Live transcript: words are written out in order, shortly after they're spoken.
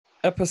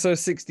Episode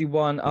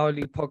 61, Our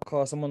League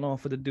podcast. I'm on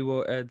half of the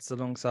duo Eds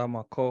alongside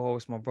my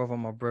co-host, my brother,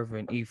 my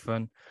brethren,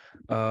 Ethan.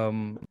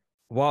 Um,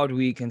 Wild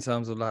week in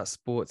terms of like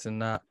sports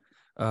and that.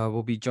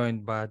 We'll be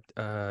joined by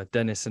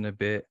Dennis in a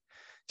bit,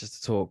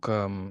 just to talk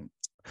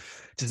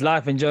just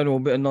life in general, a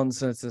bit of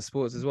nonsense and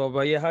sports as well.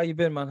 But yeah, how you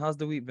been, man? How's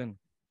the week been?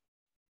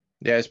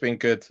 Yeah, it's been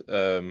good.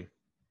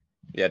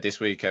 Yeah, this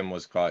weekend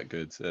was quite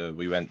good.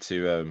 We went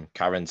to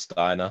Karen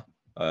Steiner.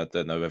 I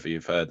don't know whether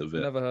you've heard of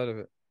it. Never heard of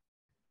it.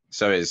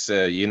 So it's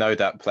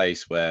that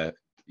place where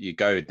you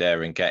go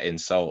there and get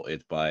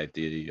insulted by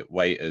the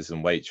waiters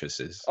and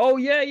waitresses. Oh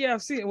yeah,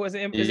 I've seen it. Is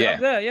it up Yeah,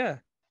 there? Yeah.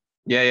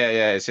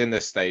 yeah. It's in the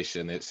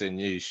station. It's in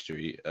New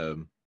Street.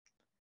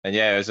 And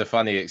yeah, it was a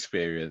funny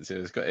experience.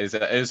 It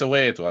was a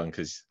weird one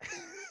because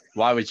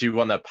why would you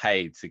want to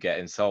pay to get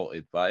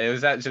insulted? But it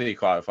was actually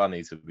quite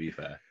funny, to be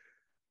fair.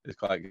 It's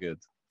quite good.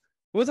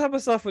 What type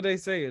of stuff would they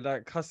say?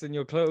 Like cussing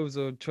your clothes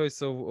or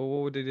choice of or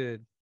what would they do?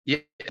 Yeah,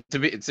 to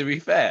be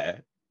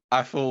fair,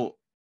 I thought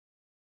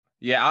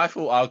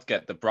I'd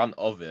get the brunt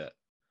of it.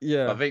 But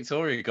Yeah.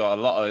 Victoria got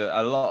a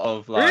lot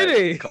of like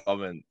Really?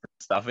 comment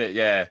stuff.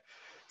 Yeah.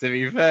 To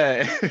be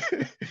fair,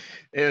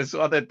 it was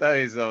one of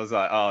those. I was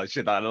like, oh,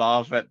 should I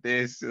laugh at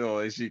this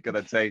or is she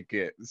gonna take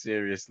it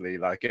seriously?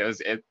 Like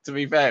to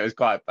be fair, it was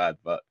quite bad,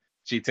 but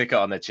she took it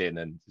on the chin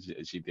and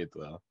she did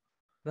well.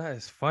 That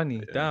is funny.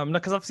 Yeah. Damn.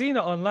 Because I've seen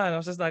it online. I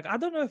was just like, I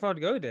don't know if I'd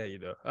go there,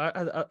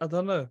 I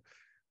don't know.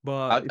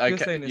 But if you're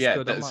Okay, saying it's yeah.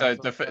 good, I might So as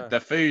well try.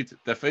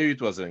 the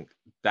food wasn't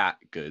that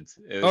good.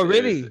 It Oh, was it was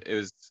really? it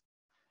was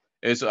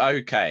it was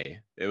okay.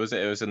 It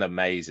was an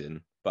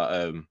amazing,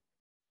 but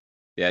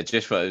yeah,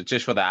 just for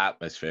the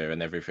atmosphere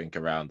and everything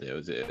around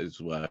it, it was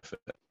worth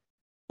it.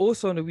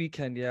 Also on the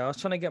weekend, yeah, I was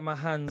trying to get my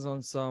hands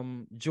on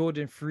some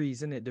Jordan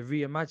 3s, innit? The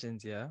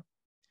reimagined, yeah.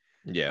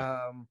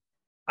 Yeah.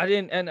 I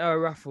didn't enter a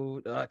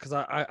raffle because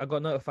I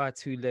got notified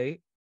too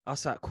late. I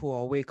was like, cool,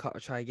 I'll wake up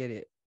and try to get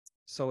it.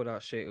 Sold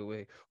out straight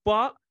away.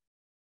 But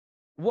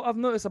what I've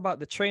noticed about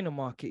the trainer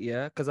market,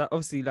 yeah, because I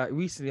obviously like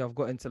recently I've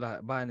got into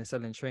like buying and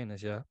selling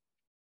trainers, yeah.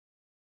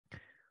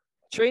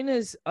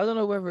 Trainers, I don't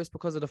know whether it's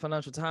because of the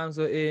financial times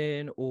we're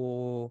in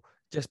or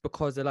just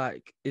because they're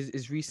like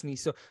is recently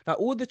so like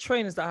all the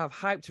trainers that have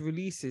hyped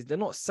releases, they're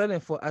not selling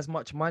for as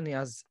much money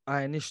as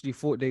I initially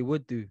thought they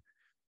would do.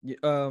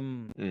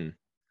 Mm.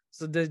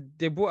 So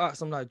they brought out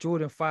some like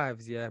Jordan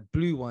 5s, yeah,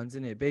 blue ones,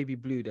 in it, baby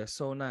blue. They're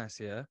so nice,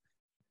 yeah.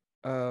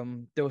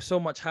 There was so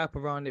much hype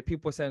around it.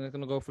 People were saying it's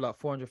gonna go for like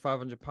 400,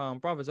 500 pounds.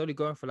 Brother, it's only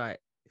going for like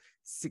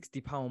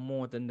 60 pound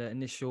more than the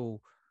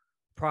initial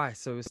price.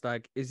 So it's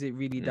like, is it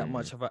really that Mm.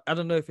 much of a? I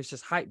don't know if it's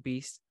just hype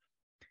beast.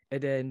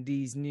 And then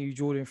these new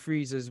Jordan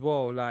 3s as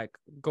well, like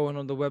going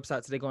on the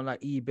website, so they go on like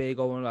eBay,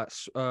 go on like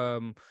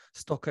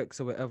StockX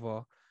or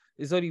whatever.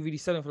 It's only really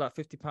selling for like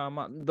 50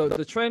 pound.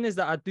 The trainers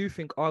that I do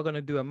think are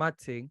gonna do a mad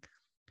thing,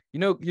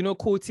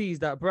 Cortez,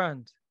 that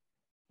brand.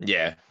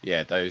 Yeah.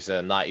 Those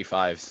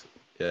 95s.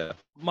 Yeah.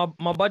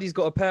 My buddy's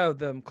got a pair of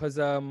them because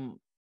I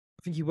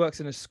think he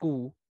works in a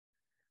school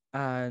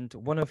and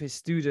one of his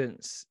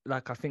students,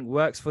 like I think,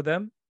 works for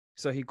them.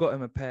 So he got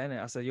him a pair, and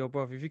I said, "Yo,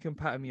 bro, if you can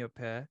pattern me a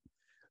pair,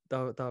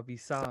 that'll be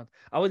sound."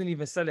 I wouldn't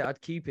even sell it;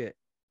 I'd keep it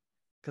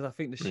because I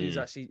think the shoes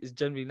Mm. actually is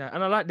generally nice,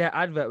 and I like their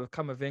advert with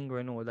Kamavinga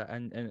and all that,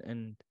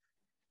 and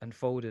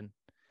Foden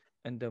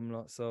and them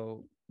lot.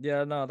 So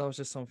yeah, no, that was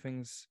just some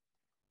things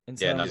in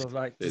Yeah. No, terms of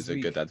like this it's a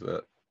good week.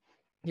 advert.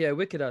 Yeah,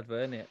 wicked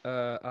advert, innit?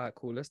 All right,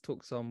 cool. Let's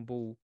talk some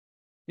ball.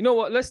 You know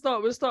what? We'll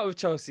start with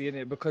Chelsea in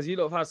it because you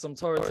lot have had some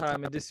torrid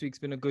time, and this week's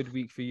been a good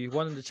week for you.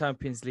 One in the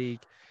Champions League,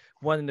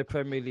 one in the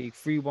Premier League,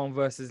 3-1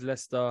 versus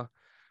Leicester.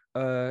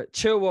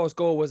 Chilwell's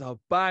goal was a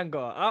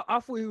banger. I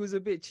thought he was a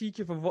bit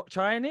cheeky for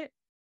trying it,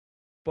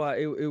 but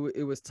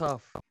it was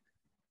tough.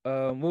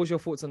 What was your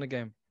thoughts on the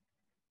game?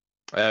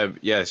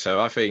 Yeah. So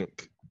I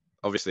think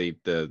obviously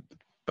the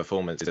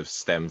performances have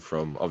stemmed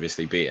from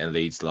obviously beating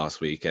Leeds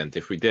last weekend.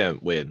 If we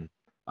didn't win,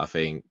 I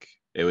think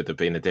it would have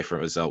been a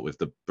different result with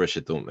the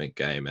Borussia Dortmund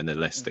game and the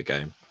Leicester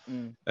game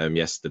Mm.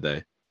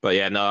 yesterday. But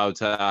yeah, no, I was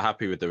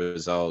happy with the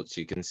results.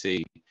 You can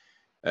see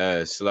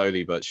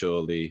slowly but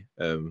surely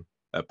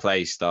a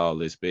play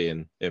style is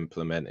being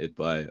implemented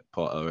by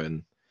Potter,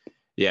 and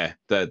yeah,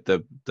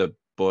 the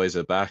boys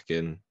are back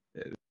in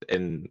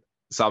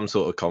some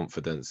sort of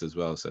confidence as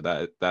well. So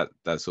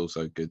that's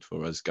also good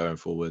for us going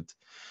forward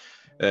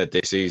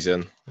this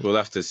season. We'll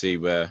have to see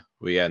where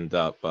we end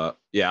up, but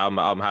yeah,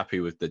 I'm happy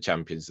with the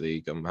Champions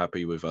League. I'm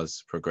happy with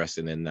us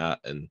progressing in that,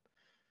 and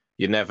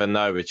you never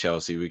know with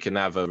Chelsea. We can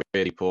have a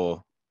really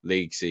poor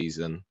league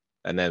season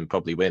and then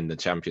probably win the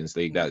Champions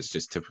League. That's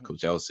just typical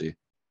Chelsea.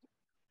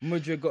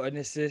 Mudryk got an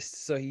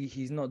assist, so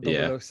he's not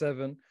Yeah.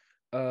 007.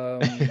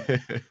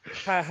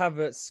 Kai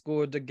Havertz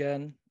scored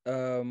again.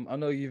 I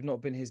know you've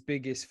not been his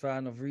biggest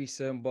fan of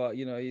recent, but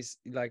he's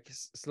like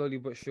slowly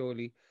but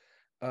surely.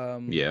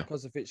 Yeah.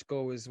 Kovacic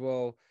goal as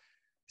well.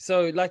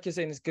 So, like you're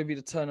saying, it's gonna be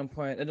the turning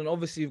point. And then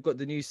obviously you've got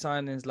the new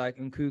signings like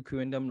Nkuku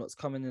and them lots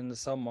coming in the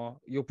summer.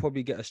 You'll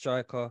probably get a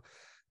striker.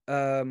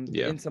 Yeah.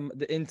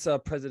 The Inter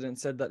president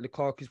said that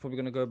Lukaku's probably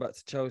gonna go back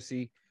to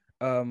Chelsea.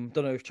 Don't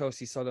know if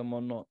Chelsea sell him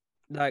or not.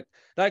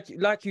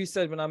 Like you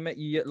said when I met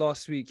you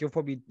last week,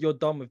 you're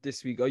done with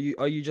this week. Are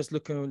you just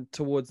looking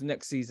towards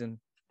next season?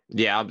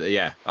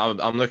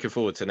 I'm looking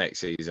forward to next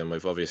season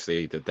with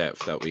obviously the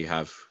depth that we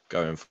have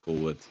going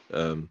forward.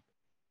 And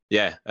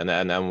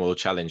we'll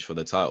challenge for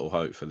the title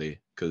hopefully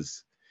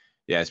because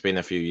it's been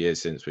a few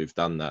years since we've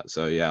done that.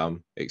 So yeah,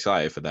 I'm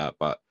excited for that.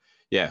 But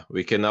yeah,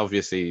 we can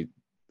obviously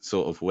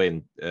sort of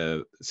win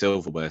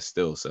silverware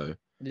still. So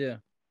Yeah.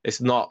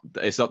 it's not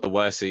the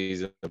worst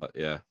season, but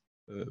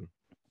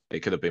it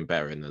could have been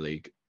better in the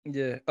league.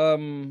 Yeah.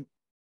 The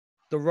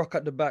rock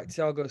at the back,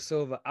 Thiago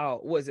Silva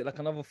out. What is it, like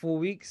another 4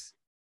 weeks?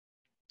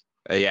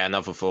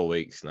 Another 4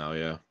 weeks now.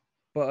 Yeah.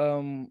 But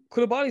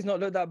Koulibaly's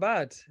not looked that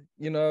bad.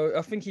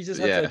 I think he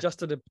just had to adjust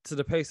to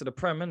the pace of the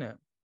Prem, innit?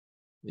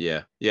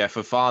 Yeah.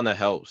 Fofana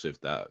helps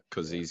with that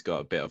because he's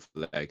got a bit of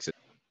legs.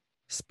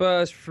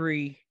 Spurs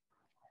 3,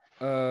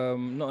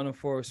 Nottingham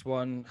Forest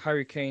 1.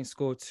 Harry Kane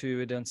scored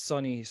 2, and then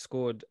Sonny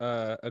scored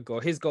a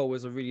goal. His goal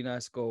was a really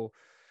nice goal.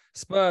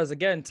 Spurs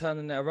again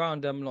turning it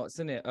around, them lots,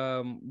 innit?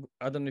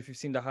 I don't know if you've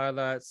seen the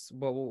highlights,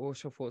 but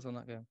what's your thoughts on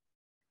that game?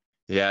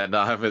 Yeah, no,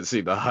 I haven't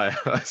seen the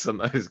highlights on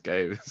those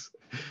games.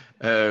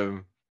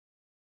 Spurs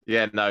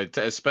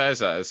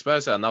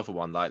are another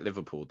one like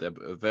Liverpool. They're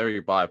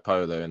very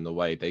bipolar in the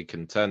way they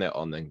can turn it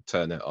on and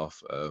turn it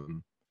off.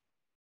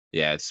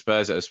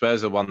 Spurs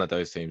are one of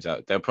those teams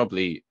that they'll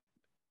probably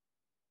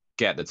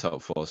get the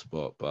top 4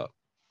 spot, but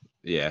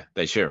yeah,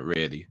 they shouldn't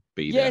really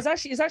be there. It's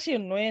actually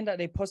annoying that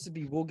they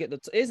possibly will get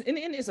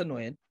it's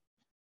annoying.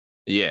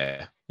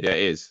 Yeah, it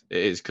is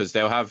because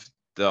they'll have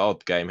the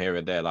odd game here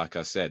and there, like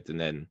I said, and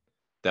then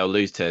they'll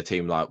lose to a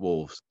team like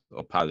Wolves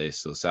or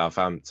Palace or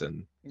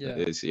Southampton.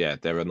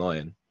 They're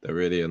annoying. They're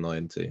really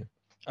annoying team.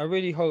 I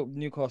really hope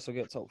Newcastle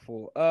get top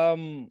 4.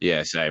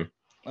 Yeah, same.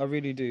 I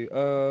really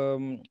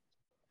do.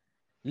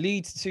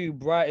 Leeds 2,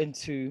 Brighton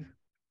 2.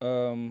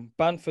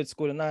 Bamford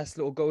scored a nice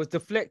little goal. It was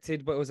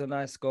deflected, but it was a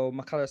nice goal.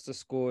 McAllister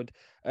scored,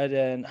 and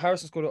then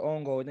Harrison scored an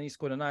own goal, and then he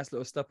scored a nice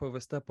little step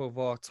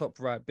over top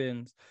right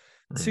bins.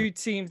 Two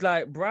teams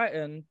like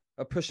Brighton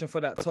are pushing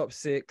for that top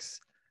 6.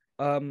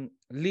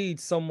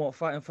 Leeds somewhat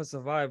fighting for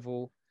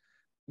survival.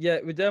 Yeah,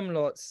 with them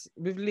lots,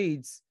 with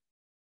Leeds,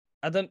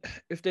 I don't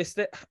if they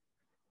stay.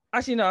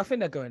 Actually, no, I think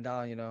they're going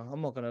down.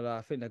 I'm not gonna lie.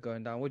 I think they're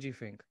going down. What do you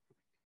think?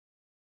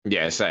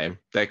 Yeah, same.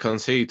 They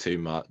concede too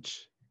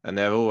much, and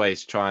they're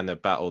always trying to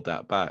battle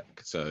that back.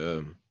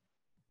 So,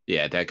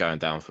 they're going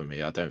down for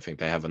me. I don't think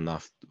they have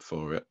enough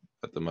for it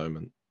at the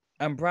moment.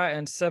 And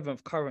Brighton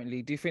 7th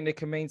currently. Do you think they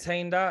can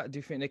maintain that? Do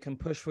you think they can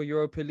push for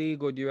Europa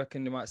League, or do you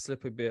reckon they might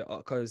slip a bit?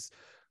 Because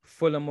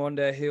Fulham on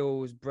their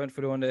heels,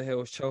 Brentford on their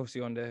heels,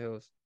 Chelsea on their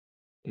heels.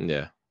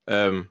 Yeah.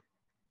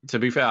 To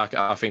be fair,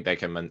 I think they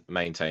can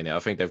maintain it. I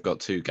think they've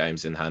got 2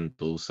 games in hand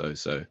also.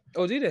 So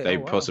do they? They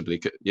possibly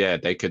could. Yeah,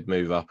 they could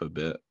move up a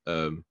bit.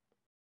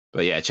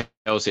 But yeah,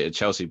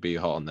 Chelsea be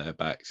hot on their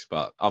backs.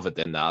 But other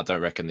than that, I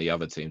don't reckon the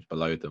other teams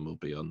below them will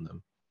be on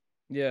them.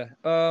 Yeah.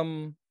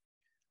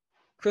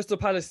 Crystal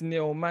Palace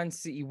 0, Man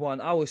City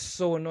 1. I was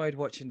so annoyed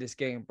watching this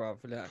game, bro.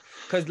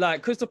 Because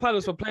Crystal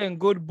Palace were playing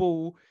good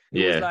ball.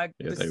 They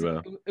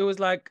were. It was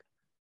like,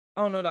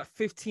 I don't know, like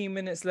 15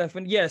 minutes left.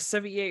 And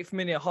 78th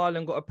minute,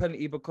 Haaland got a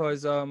penalty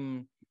because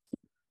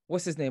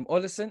what's his name?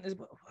 Olisson?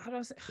 How do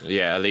I say?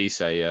 Yeah, Elise.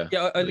 Yeah.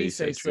 Yeah,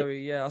 Elise.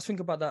 Sorry. Yeah, I was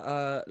thinking about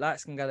that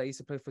light skin guy that used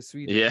to play for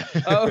Sweden.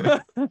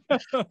 Yeah.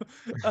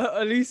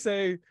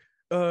 Elise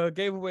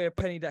gave away a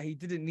penny that he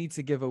didn't need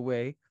to give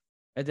away,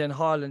 and then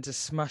Haaland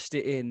just smashed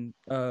it in.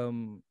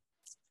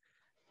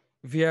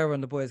 Vieira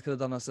and the boys could have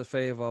done us a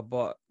favor,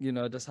 but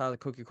that's how the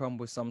cookie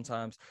crumbles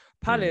sometimes.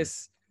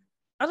 Palace,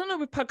 I don't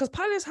know, because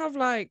Palace have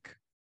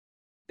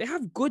they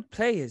have good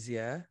players,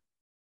 yeah.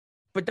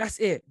 But that's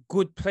it.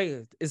 Good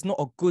players. It's not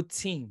a good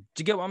team.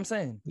 Do you get what I'm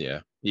saying?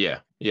 Yeah,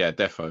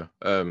 defo.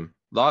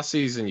 Last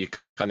season you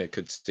kind of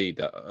could see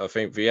that. I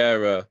think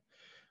Vieira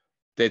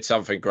did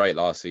something great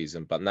last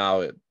season, but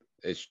now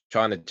it's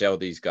trying to gel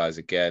these guys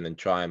again and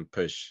try and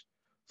push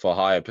for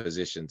higher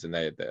positions. And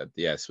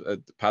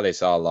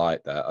Palace are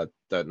like that. I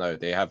don't know.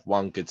 They have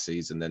one good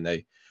season, then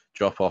they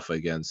drop off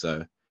again.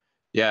 So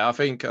yeah, I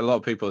think a lot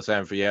of people are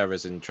saying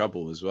Vieira's in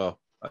trouble as well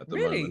at the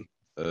moment.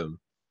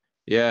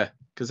 Yeah,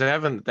 because they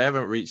haven't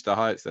reached the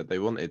heights that they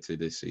wanted to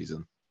this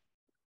season.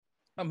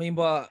 I mean,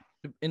 but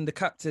in the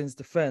captain's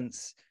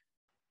defense,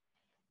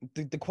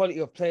 the quality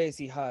of players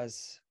he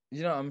has,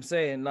 you know what I'm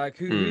saying? Like,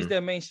 who's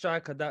their main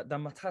striker? That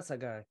Matata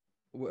guy,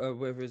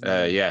 whatever his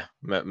name.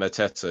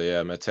 Mateta.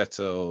 Yeah,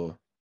 Mateta. Or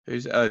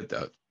who's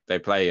they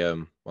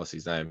play what's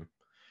his name?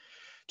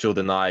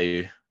 Jordan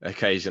Ayew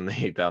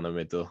occasionally down the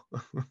middle.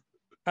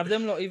 Have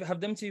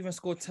them two even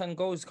scored 10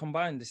 goals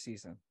combined this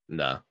season?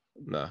 No.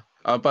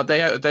 But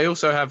they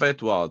also have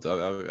Edouard.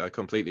 I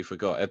completely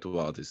forgot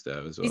Edouard is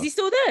there as well. Is he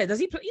still there? Does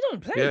he play? He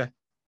don't play.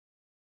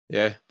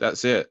 Yeah,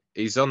 that's it.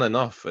 He's on and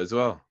off as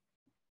well.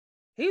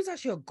 He was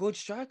actually a good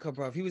striker,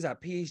 bro. He was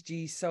at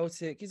PSG,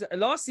 Celtic.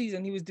 Last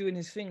season he was doing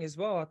his thing as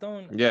well.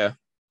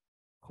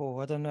 Cool.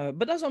 I don't know,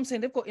 but that's what I'm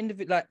saying. They've got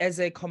individual like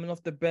Eze coming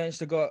off the bench.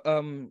 They got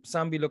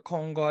Sambi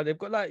Lokonga. They've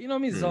got like, you know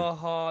what I mean, Mm,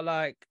 Zaha,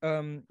 like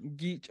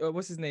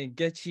what's his name,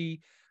 Getchi,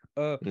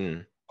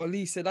 mm.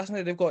 Olise. That's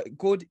why they've got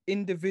good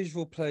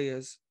individual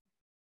players,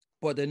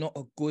 but they're not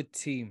a good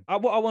team.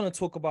 What I want to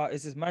talk about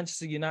is this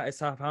Manchester United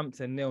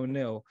Southampton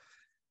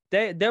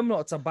 0-0. Them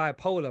lots are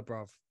bipolar,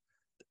 bruv.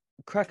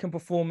 Cracking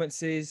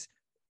performances,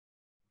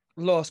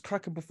 lost,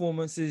 cracking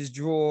performances,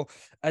 draw,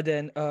 and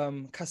then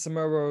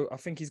Casemiro, I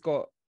think he's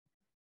got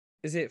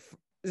is it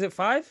is it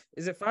five?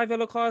 Is it 5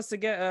 yellow cards to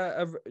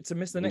get to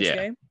miss the next Yeah,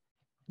 game?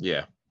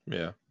 yeah,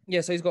 yeah.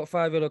 Yeah, so he's got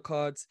 5 yellow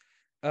cards.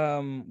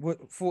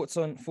 What thoughts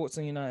on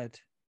United?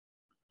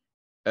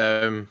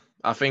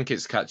 I think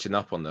it's catching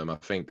up on them. I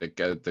think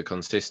the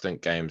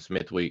consistent games,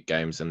 midweek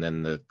games, and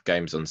then the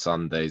games on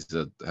Sundays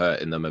are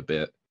hurting them a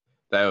bit.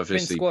 They Thin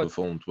obviously squad.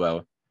 performed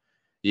well.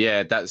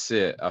 Yeah, that's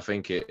it. I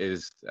think it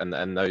is,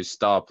 and those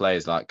star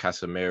players like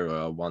Casemiro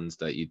are ones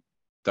that you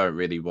don't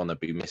really want to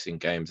be missing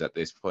games at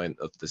this point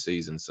of the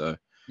season. So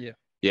Yeah.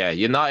 yeah,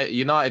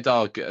 United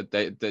are good.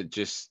 They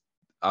just,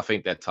 I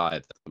think they're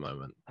tired at the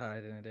moment. I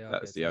don't know, they are a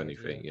That's bit the tired, only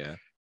yeah. thing. Yeah.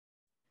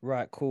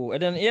 Right, cool.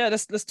 And then yeah,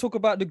 let's talk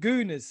about the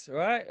Gooners,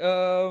 right?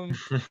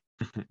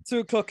 2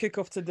 o'clock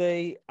kickoff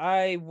today.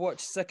 I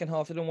watched second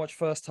half, I didn't watch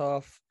first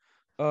half.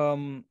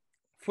 Fulham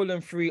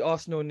 3,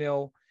 Arsenal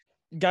 0.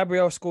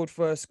 Gabriel scored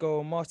first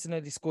goal,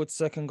 Martinelli scored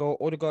second goal,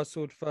 Odegaard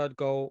scored third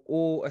goal,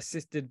 all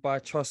assisted by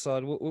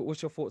Trossard.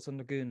 What's your thoughts on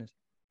the Gooners?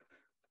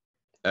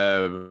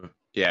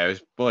 Yeah,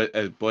 it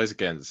was boys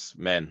against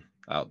men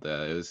out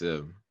there. It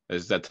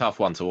was a tough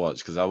one to watch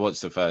because I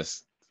watched the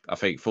first, I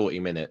think, 40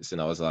 minutes, and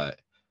I was like,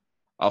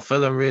 I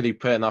feel them really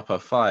putting up a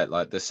fight.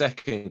 Like the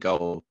second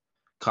goal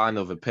kind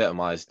of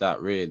epitomized that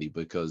really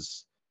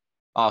because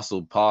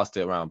Arsenal passed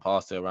it around,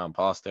 passed it around,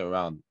 passed it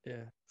around.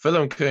 Yeah.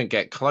 Fulham couldn't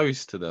get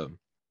close to them.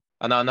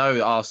 And I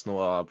know Arsenal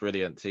are a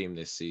brilliant team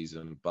this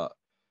season, but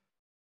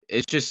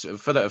it's just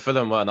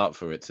Fulham weren't up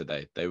for it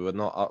today. They were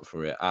not up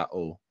for it at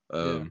all.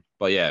 Yeah.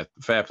 But yeah,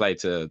 fair play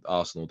to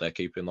Arsenal. They're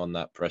keeping on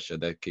that pressure.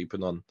 They're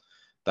keeping on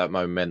that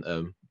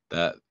momentum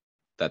that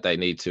they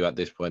need to at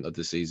this point of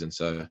the season.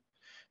 So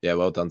yeah,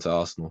 well done to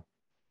Arsenal.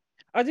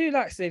 I do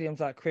like stadiums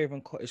like Craven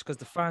Cottage because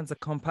the fans are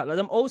compact. Like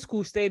them old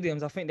school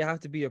stadiums, I think they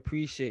have to be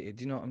appreciated.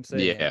 You know what I'm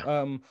saying? Yeah,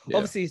 yeah.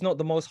 Obviously it's not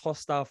the most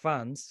hostile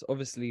fans,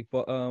 obviously,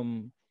 but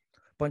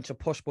bunch of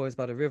posh boys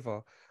by the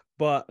river.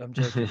 But I'm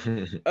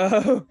joking.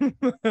 um,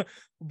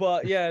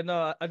 but yeah,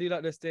 no, I do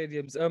like the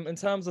stadiums. In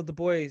terms of the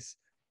boys,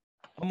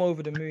 I'm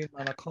over the moon,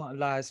 man. I can't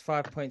lie. It's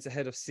 5 points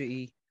ahead of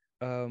City.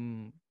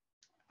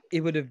 It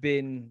would have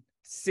been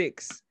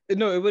 6.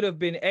 No, it would have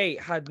been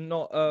 8 had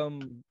not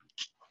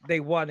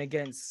they won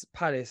against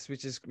Palace,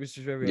 which is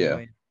very Yeah.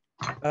 annoying.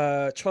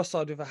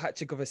 Trossard with a hat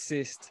trick of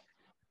assist.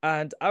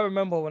 And I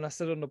remember when I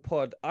said on the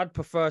pod, I'd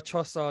prefer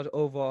Trossard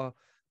over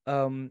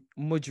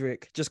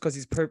Mudryk just because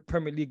his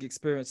Premier League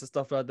experience and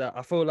stuff like that.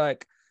 I feel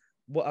like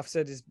what I've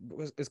said is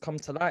come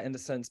to light in the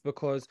sense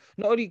because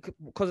not only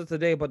because of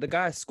today, but the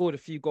guy scored a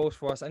few goals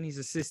for us and he's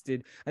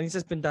assisted and he's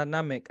just been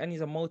dynamic and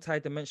he's a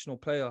multi-dimensional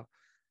player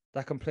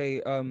that can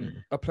play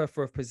a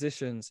plethora of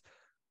positions.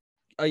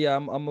 Yeah,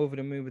 I'm over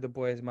the moon with the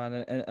boys, man,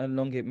 and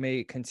long it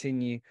may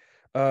continue.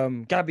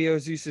 Gabby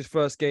Zeus's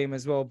first game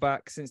as well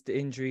back since the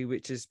injury,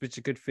 which is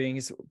a good thing.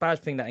 It's a bad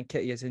thing that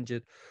Nketiah is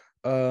injured.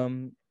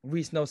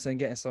 Reece Nelson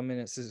getting some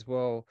minutes as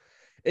well.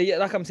 Yeah,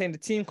 like I'm saying, the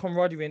team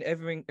camaraderie and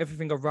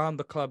everything around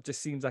the club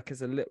just seems like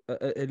it's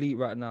elite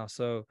right now.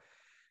 So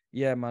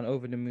yeah, man,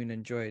 over the moon,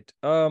 enjoyed.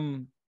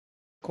 Cool.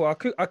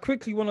 I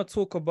quickly want to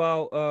talk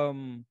about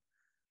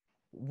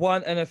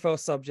one NFL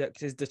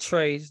subject is the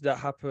trade that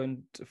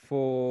happened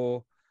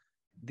for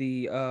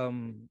the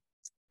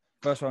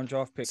first round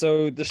draft pick.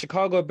 So the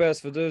Chicago Bears,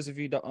 for those of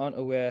you that aren't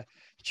aware,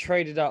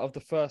 traded out of the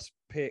first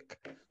pick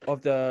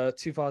of the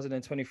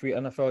 2023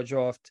 NFL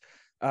draft,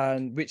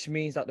 and which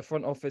means that the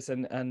front office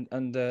and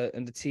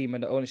the team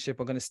and the ownership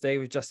are going to stay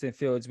with Justin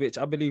Fields, which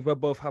I believe we're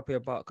both happy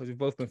about because we've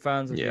both been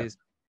fans of his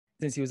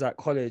since he was at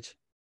college.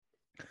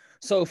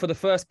 So for the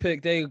first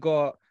pick, they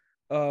got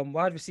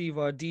wide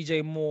receiver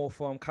DJ Moore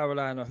from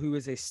Carolina, who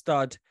is a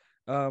stud.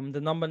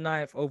 The number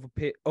 9th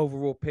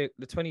overall pick,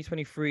 the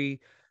 2023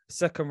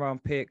 second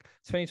round pick,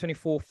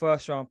 2024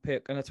 first round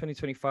pick, and a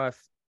 2025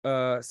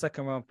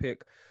 second round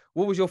pick.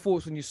 What was your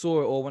thoughts when you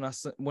saw it or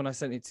when I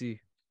sent it to you?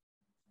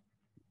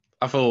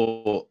 I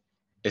thought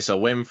it's a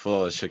win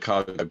for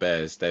Chicago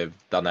Bears. They've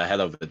done a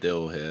hell of a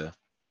deal here.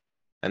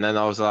 And then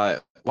I was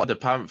like, what are the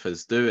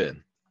Panthers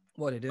doing?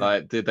 What are they doing?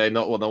 Like, did they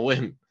not want to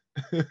win?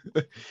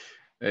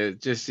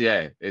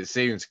 It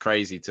seems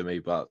crazy to me,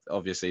 but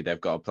obviously they've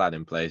got a plan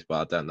in place,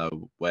 but I don't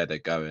know where they're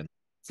going.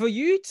 For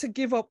you to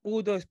give up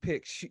all those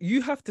picks,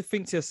 you have to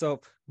think to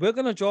yourself, we're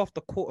going to draft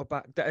the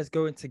quarterback that is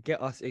going to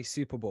get us a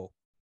Super Bowl.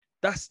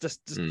 That's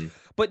just...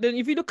 But then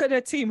if you look at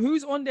their team,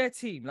 who's on their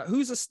team? Like,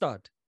 who's a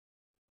stud?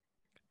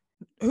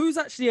 Who's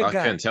actually a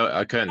guy? I couldn't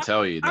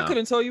tell you. I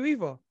couldn't tell you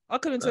either.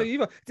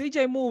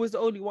 DJ Moore was the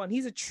only one.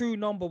 He's a true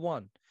number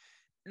one.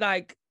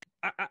 Like,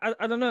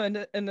 I don't know,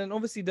 and then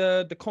obviously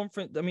the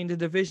conference. I mean, the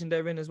division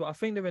they're in as well. I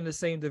think they're in the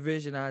same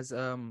division as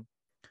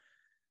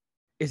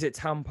is it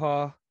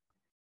Tampa?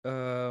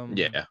 Um,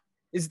 Yeah,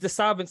 is the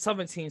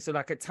southern team? So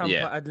like at Tampa,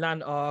 yeah,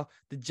 Atlanta,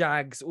 the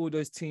Jags, all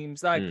those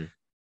teams. Like mm,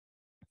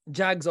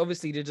 Jags,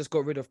 obviously they just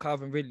got rid of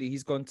Calvin Ridley.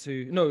 He's gone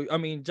to no. I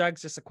mean,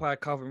 Jags just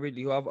acquired Calvin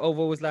Ridley, who I've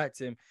always liked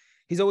him.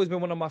 He's always been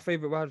one of my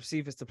favorite wide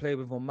receivers to play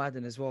with on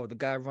Madden as well. The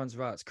guy runs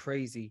routes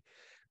crazy.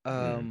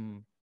 mm.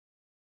 Um,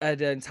 And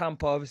then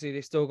Tampa, obviously,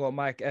 they still got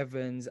Mike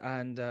Evans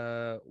and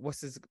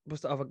what's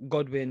the other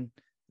Godwin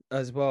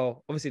as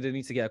well. Obviously, they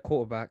need to get a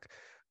quarterback.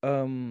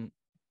 Um,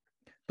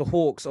 the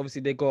Hawks,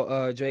 obviously, they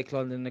got Drake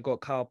London, they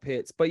got Kyle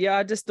Pitts. But yeah,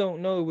 I just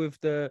don't know with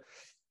the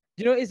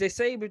you know, is they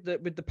say with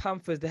the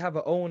Panthers, they have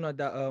an owner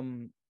that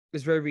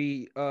is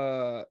very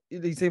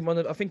he's one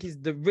of, I think he's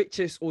the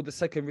richest or the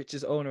second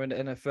richest owner in the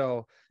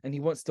NFL, and he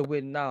wants to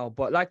win now.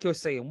 But like you're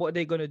saying, what are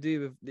they gonna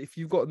do if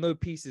you've got no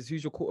pieces?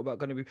 Who's your quarterback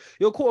gonna be?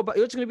 Your quarterback,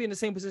 you're just gonna be in the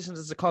same position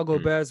as the Chicago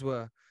Mm. Bears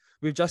were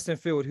with Justin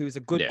Field, who's a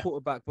good Yeah,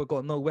 quarterback but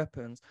got no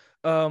weapons.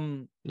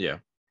 Um, yeah.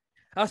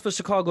 as for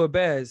Chicago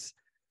Bears,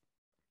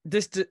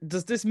 does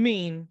this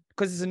mean,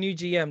 because it's a new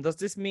GM, does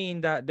this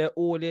mean that they're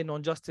all in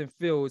on Justin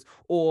Fields,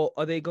 or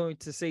are they going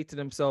to say to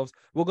themselves,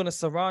 we're going to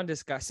surround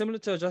this guy similar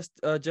to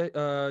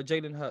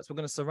Jalen Hurts, we're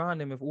going to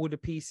surround him with all the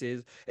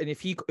pieces, and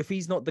if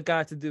he's not the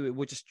guy to do it,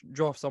 we'll just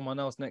draft someone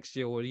else next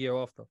year or the year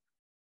after.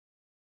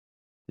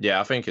 Yeah,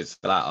 I think it's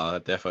that. I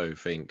definitely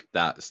think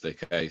that's the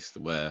case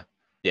where,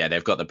 yeah,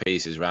 they've got the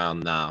pieces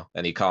round now,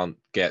 and he can't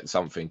get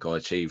something or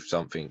achieve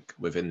something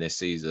within this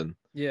season.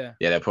 Yeah.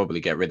 Yeah, they'll probably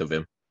get rid of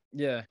him.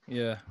 Yeah.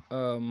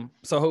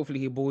 So hopefully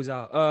he balls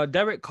out.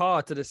 Derek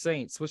Carr to the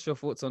Saints. What's your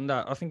thoughts on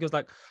that? I think it was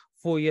like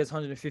 4 years,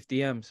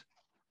 150 M's.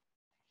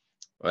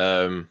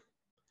 Um,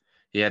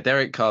 yeah,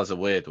 Derek Carr's a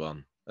weird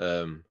one.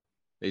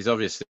 He's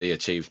obviously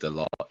achieved a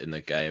lot in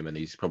the game, and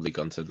he's probably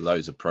gone to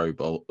loads of Pro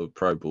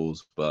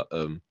Bowls, but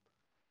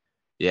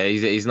yeah,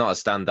 he's not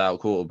a standout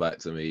quarterback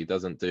to me. He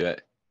doesn't do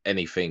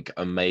anything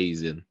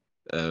amazing.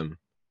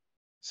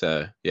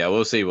 So yeah,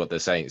 we'll see what the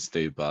Saints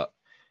do, but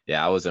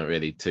yeah, I wasn't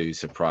really too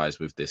surprised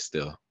with this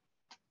still.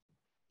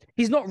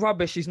 He's not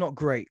rubbish. He's not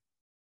great.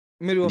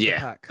 Middle of the Yeah,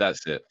 pack.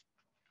 that's it.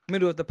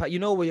 Middle of the pack. You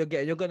know what you're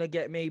getting. You're gonna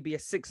get maybe a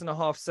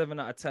 6.5, 7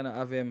 out of 10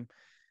 out of him.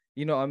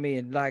 You know what I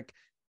mean? Like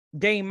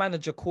game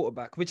manager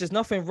quarterback, which is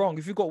nothing wrong.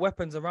 If you've got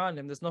weapons around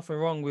him, there's nothing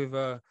wrong with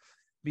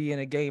being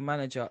a game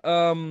manager.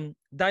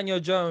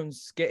 Daniel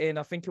Jones getting,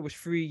 I think it was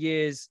 3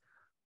 years,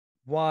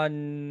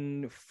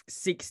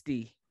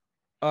 160.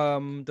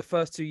 The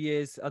first 2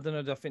 years, I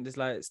don't know. I think there's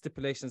like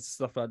stipulations and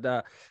stuff like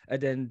that.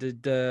 And then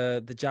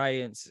the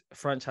Giants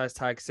franchise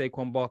tag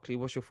Saquon Barkley.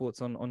 What's your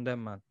thoughts on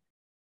them, man?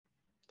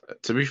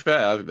 To be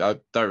fair, I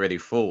don't really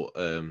fault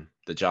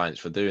the Giants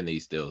for doing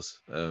these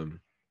deals.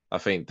 I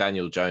think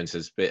Daniel Jones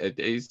has been.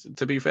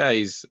 To be fair,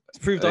 he's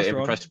It's proved us wrong.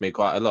 impressed me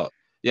quite a lot.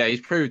 Yeah,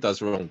 he's proved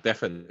us wrong,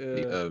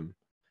 definitely.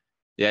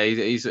 Yeah,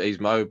 he's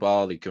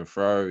mobile. He can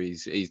throw.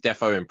 He's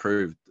definitely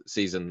improved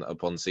season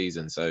upon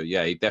season. So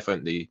yeah, he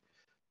definitely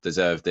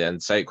deserved it. And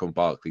Saquon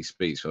Barkley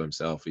speaks for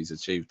himself. He's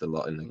achieved a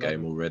lot in the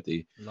game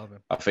already. Love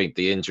him. I think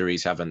the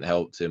injuries haven't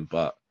helped him,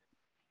 but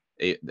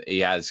he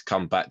has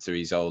come back to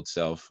his old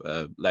self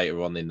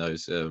later on in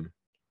those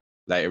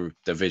later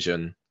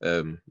division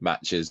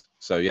matches.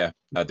 So yeah,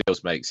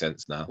 deals make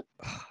sense now.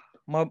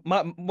 What?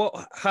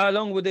 How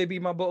long would they be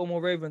my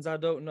Baltimore Ravens? I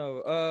don't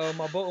know.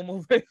 My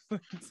Baltimore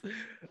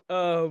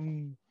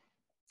Ravens,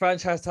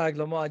 franchise tag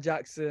Lamar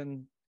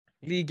Jackson,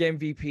 league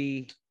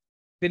MVP,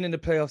 been in the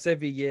playoffs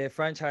every year.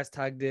 Franchise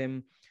tagged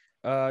him.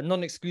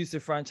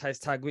 Non-exclusive franchise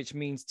tag, which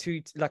means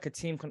like a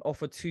team can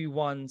offer 2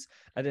 1s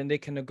and then they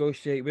can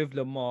negotiate with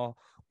Lamar,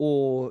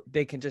 or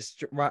they can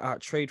just write out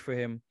trade for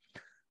him.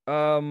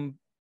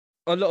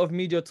 A lot of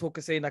media talk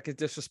is saying like it's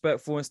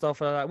disrespectful and stuff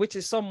like that, which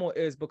is somewhat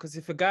is, because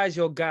if a guy's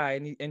your guy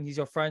and he's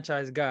your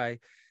franchise guy,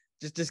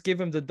 just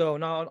give him the dough.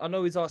 Now I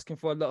know he's asking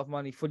for a lot of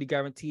money, fully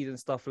guaranteed and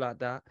stuff like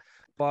that,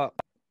 but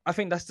I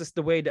think that's just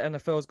the way the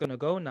NFL is gonna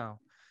go now,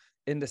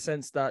 in the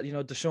sense that, you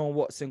know, Deshaun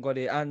Watson got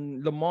it,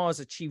 and Lamar's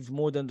achieved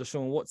more than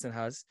Deshaun Watson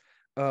has.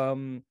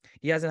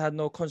 He hasn't had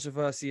no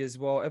controversy as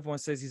well. Everyone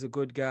says he's a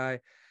good guy.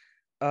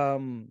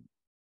 Um,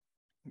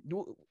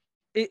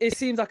 it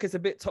seems like it's a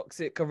bit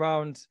toxic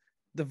around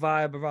the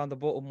vibe around the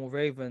Baltimore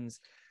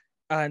Ravens.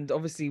 And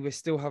obviously, we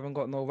still haven't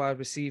got no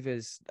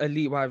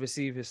elite wide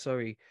receivers.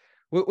 Sorry.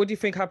 What do you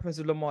think happens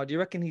with Lamar? Do you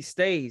reckon he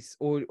stays,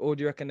 or do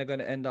you reckon they're going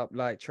to end up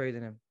like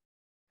trading him?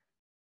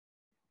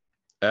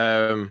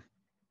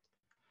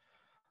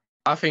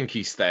 I think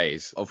he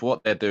stays. Of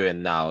what they're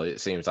doing now,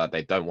 it seems like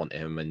they don't want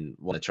him and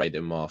want to trade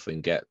him off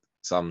and get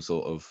some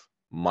sort of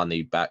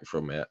money back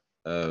from it.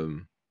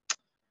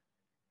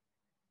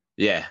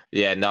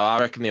 Yeah, no, I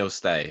reckon he'll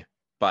stay,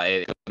 but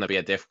it's going to be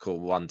a difficult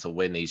one to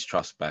win his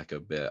trust back a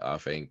bit, I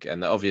think.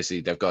 And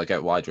obviously, they've got to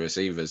get wide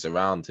receivers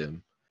around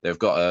him. They've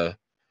got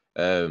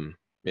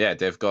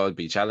they've got to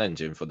be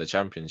challenging for the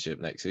championship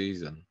next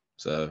season.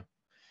 So,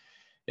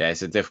 yeah,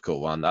 it's a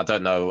difficult one. I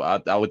don't know.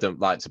 I wouldn't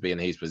like to be in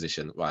his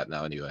position right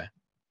now, anyway.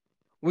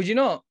 Would you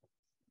not?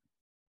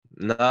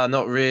 No,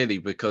 not really,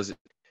 because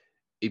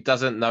he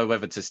doesn't know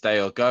whether to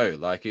stay or go.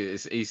 Like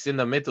he's in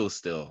the middle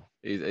still.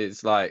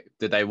 It's like,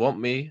 do they want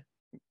me?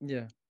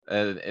 Yeah.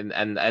 And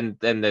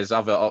then there's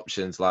other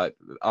options, like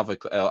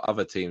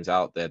other teams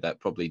out there that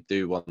probably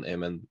do want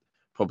him and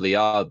probably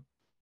are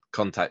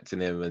contacting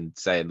him and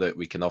saying, look,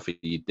 we can offer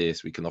you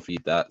this, we can offer you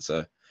that.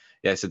 So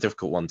yeah, it's a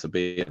difficult one to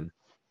be in.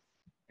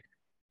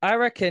 I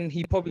reckon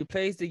he probably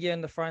plays the year in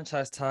the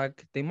franchise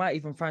tag. They might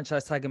even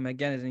franchise tag him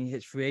again and then he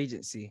hits free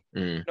agency.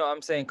 You know what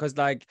I'm saying? Because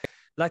like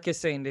you're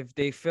saying, if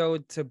they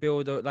failed to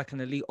build like an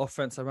elite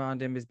offense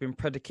around him, it's been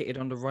predicated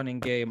on the running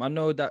game. I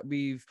know that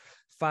we've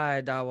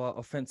fired our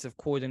offensive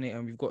coordinator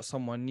and we've got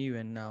someone new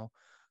in now.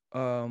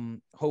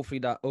 Hopefully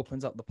that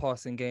opens up the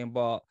passing game.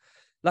 But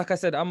like I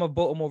said, I'm a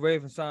Baltimore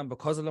Ravens fan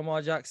because of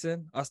Lamar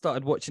Jackson. I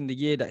started watching the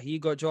year that he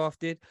got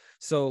drafted.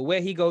 So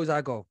where he goes,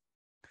 I go.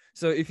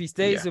 So if he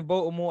stays in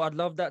Baltimore, I'd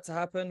love that to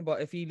happen. But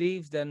if he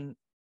leaves, then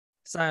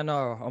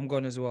sayonara, I'm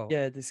gone as well.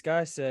 Yeah, this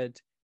guy said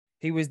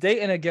he was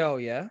dating a girl,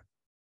 yeah.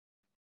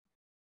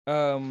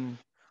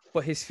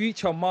 But his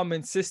future mom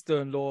and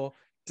sister-in-law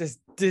just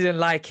didn't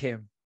like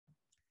him.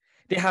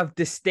 They have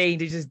disdain.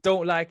 They just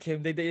don't like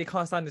him. They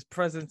can't stand his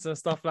presence and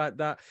stuff like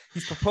that.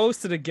 He's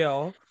proposed to the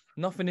girl.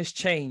 Nothing has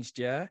changed,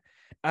 yeah.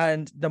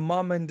 And the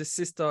mom and the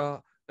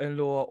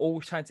sister-in-law are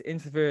always trying to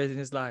interfere in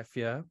his life,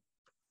 yeah.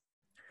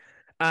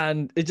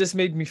 And it just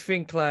made me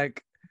think,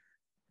 like,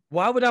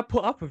 why would I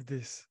put up with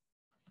this?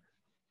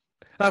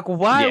 Like,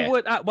 why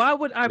would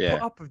I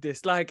put up with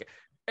this? Like,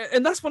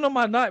 and that's one of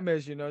my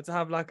nightmares, you know, to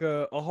have like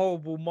a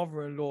horrible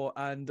mother-in-law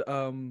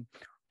and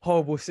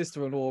horrible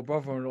sister-in-law or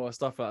brother-in-law or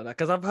stuff like that.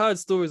 Because I've heard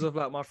stories of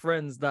like my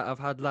friends that have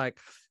had like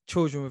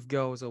children with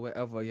girls or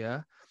whatever,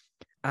 yeah.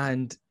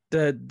 And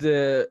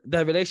their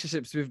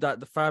relationships with that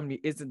the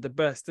family isn't the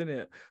best,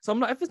 innit? So I'm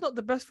like, if it's not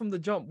the best from the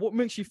jump, what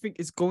makes you think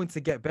it's going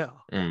to get better?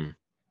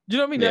 You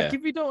know what I mean? Yeah. Like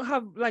if you don't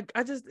have like,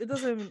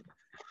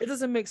 it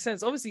doesn't make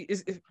sense. Obviously,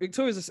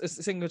 Victoria's a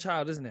single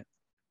child, isn't it?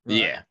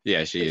 Right?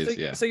 Yeah, she is.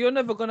 Yeah. So you're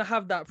never gonna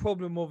have that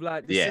problem of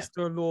like the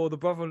sister-in-law, the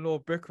brother-in-law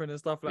bickering and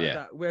stuff like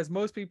that. Whereas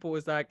most people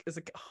is like, it's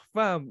like, oh,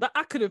 fam, that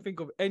I couldn't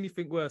think of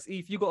anything worse.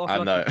 If you got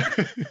off lucky.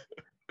 I know.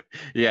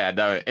 Yeah,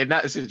 no, in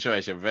that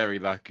situation, very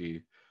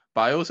lucky.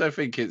 But I also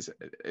think it's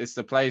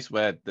the place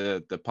where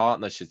the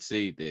partner should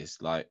see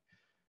this, like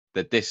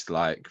the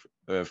dislike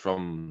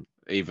from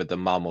either the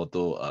mum or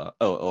daughter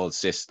or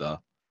sister,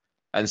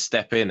 and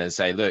step in and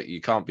say, look, you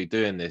can't be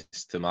doing this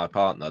to my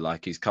partner.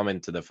 Like he's coming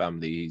to the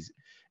family.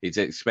 He's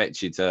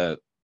expect you to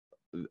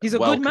He's a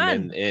good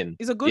man. in.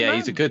 He's a good man.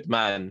 He's a good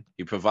man.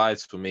 He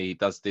provides for me. He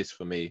does this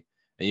for me.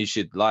 And you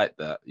should like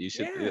that. You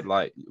should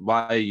like,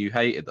 why are you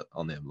hated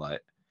on him?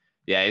 Like,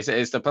 yeah,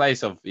 it's the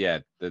place of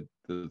the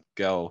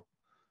girl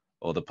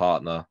or the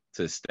partner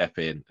to step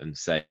in and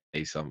say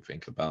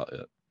something about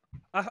it.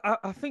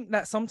 I think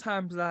that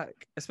sometimes,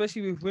 like,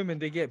 especially with women,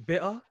 they get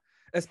bitter,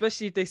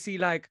 especially if they see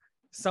like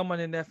someone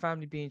in their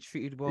family being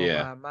treated well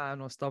by a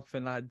man or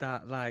something like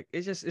that. Like,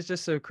 it's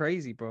just so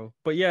crazy, bro.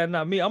 But yeah,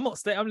 me, I'm not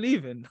staying. I'm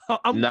leaving.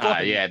 I'm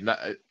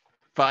gone.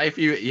 But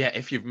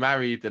if you've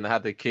married and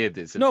had a kid,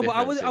 it's a no. But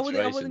I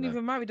wasn't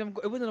even married.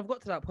 It wouldn't have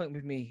got to that point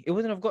with me. It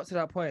wouldn't have got to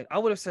that point. I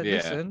would have said,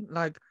 listen,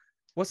 like,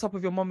 what's up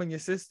with your mom and your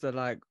sister?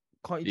 Like,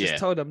 can't you just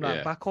tell them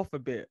like back off a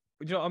bit?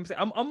 You know what I'm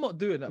saying? I'm not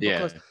doing that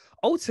because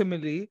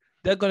ultimately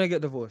they're gonna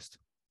get divorced.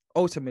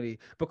 Ultimately,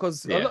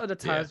 because a lot of the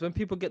times when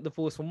people get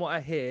divorced, from what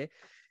I hear,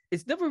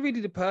 it's never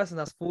really the person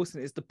that's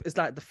forcing it. It's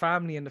like the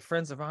family and the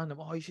friends around them.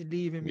 Oh, you should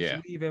leave him. You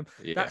should leave him.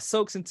 That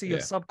soaks into your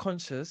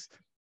subconscious,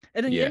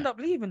 and then you end up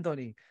leaving,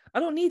 Donny. I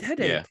don't need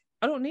headache.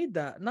 I don't need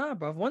that. Nah,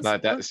 bro.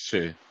 That's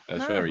true.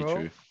 That's very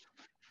true.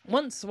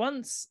 Once,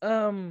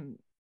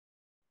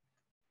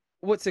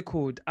 what's it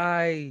called?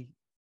 I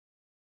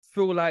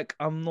feel like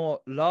I'm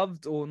not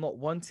loved or not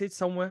wanted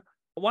somewhere.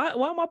 Why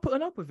am I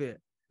putting up with it?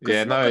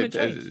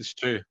 It's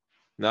true.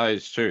 No,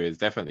 it's true. It's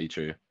definitely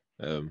true.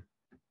 That's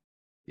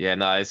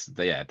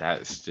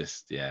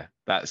just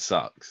that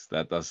sucks.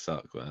 That does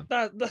suck, man.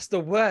 That's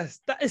the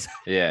worst. That is.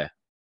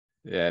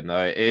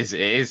 No, it is.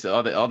 It is.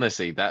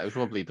 Honestly, that is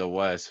probably the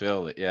worst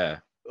feel. Yeah.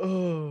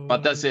 Oh.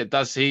 But did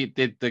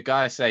the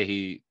guy say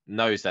he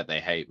knows that they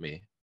hate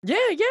me? Yeah.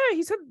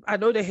 He said, I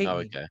know they hate me.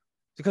 Okay.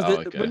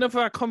 Because whenever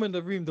I come in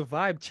the room, the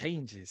vibe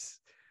changes.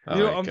 You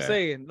know what I'm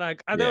saying?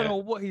 Like, I don't know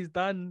what he's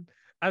done.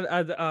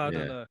 I don't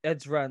know.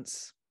 Ed's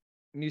rants,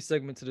 new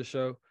segment to the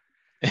show.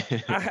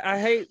 I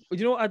hate,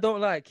 you know what I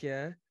don't like,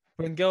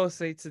 when girls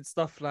say to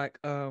stuff like,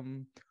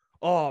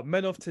 oh,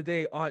 men of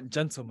today aren't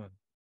gentlemen.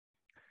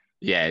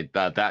 Yeah,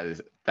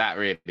 that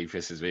really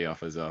pisses me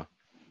off as well.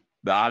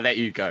 But I'll let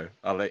you go.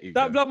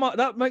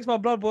 That makes my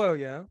blood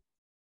boil,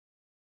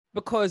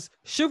 because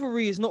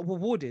chivalry is not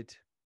rewarded.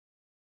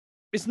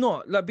 It's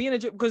not like being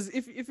because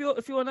if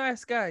you're a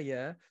nice guy,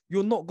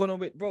 you're not gonna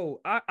win,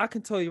 bro. I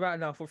can tell you right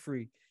now for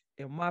free,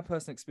 in my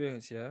personal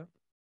experience,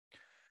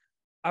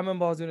 I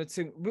remember I was doing a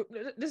thing.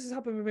 This has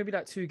happened with maybe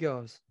like 2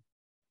 girls.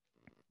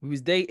 We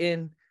was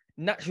dating.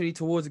 Naturally,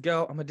 towards a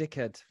girl, I'm a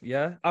dickhead.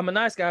 Yeah, I'm a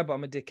nice guy, but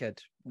I'm a dickhead.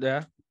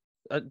 Yeah,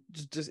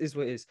 just is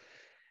what it is.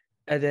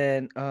 And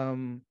then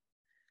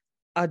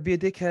I'd be a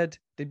dickhead.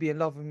 They'd be in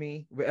love with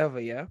me, whatever.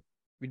 Yeah,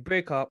 we'd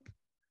break up.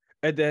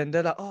 And then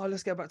they're like, oh,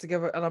 let's get back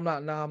together. And I'm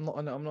like, nah, I'm not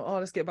on it. I'm not, oh,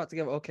 let's get back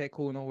together. Okay,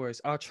 cool, no worries.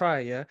 I'll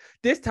try, yeah.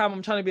 This time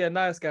I'm trying to be a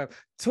nice guy.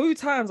 2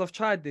 times I've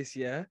tried this,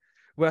 yeah.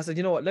 Where I said,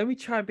 you know what, let me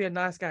try and be a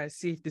nice guy and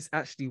see if this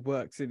actually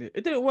works, in it.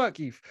 It didn't work,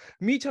 Eve.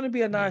 Me trying to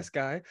be a nice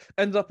guy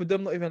ended up with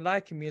them not even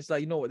liking me. It's like,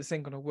 you know what, this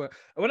ain't gonna work.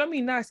 And when I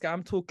mean nice guy,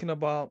 I'm talking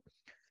about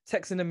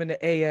texting them in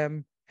the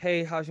AM.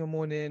 Hey, how's your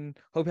morning?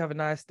 Hope you have a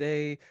nice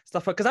day.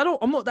 Stuff like, because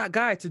I'm not that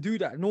guy to do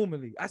that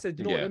normally. I said,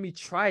 you know what, Yeah. let me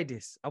try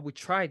this. I would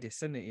try this,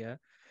 innit, yeah.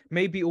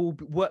 Maybe it will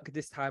work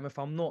this time if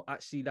I'm not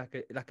actually like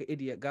an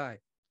idiot guy.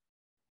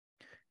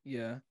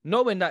 Yeah,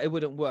 knowing that it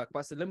wouldn't work, but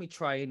I said let me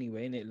try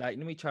anyway, innit? Like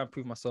let me try and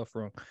prove myself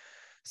wrong.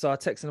 So I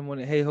texted them on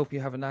it. Hey, hope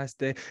you have a nice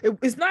day.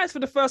 It's nice for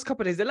the first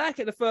couple of days. They like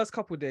it the first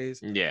couple of days.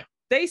 Yeah.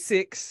 Day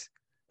 6,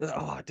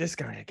 oh, this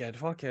guy again.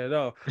 Fuck it,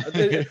 no.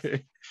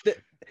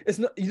 It's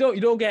not. You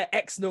don't get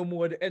X no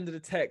more at the end of the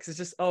text. It's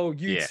just you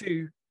Yeah.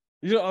 too.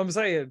 You know what I'm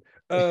saying?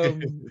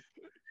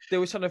 They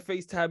were trying to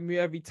FaceTime me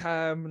every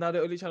time. Now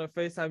they're only trying to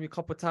FaceTime you a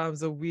couple of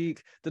times a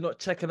week. They're not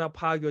checking up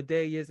how your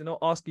day is. They're not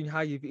asking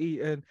how you've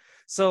eaten.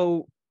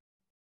 So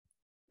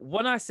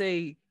when I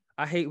say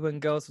I hate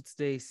when girls of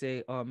today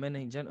say, oh, men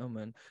ain't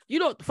gentlemen,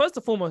 first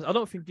and foremost, I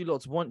don't think you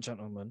lots want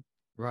gentlemen,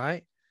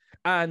 right?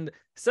 And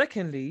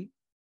secondly,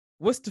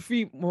 what's the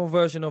female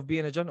version of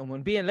being a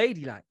gentleman? Being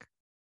ladylike.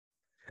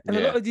 And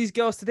a lot of these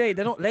girls today,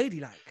 they're not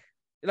ladylike.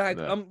 Like,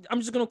 No. I'm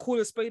just gonna call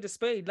a spade a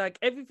spade. Like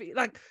everything,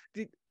 like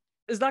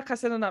it's like I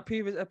said on that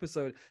previous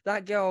episode,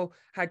 that girl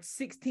had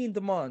 16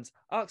 demands,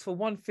 asked for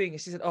one thing, and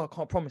she said, oh, I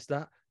can't promise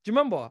that. Do you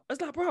remember? It's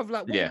like, bro,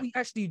 like, what are we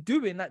actually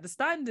doing? Like, the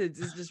standards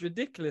is just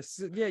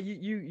ridiculous. Yeah,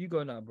 you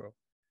go now, bro.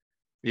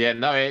 Yeah,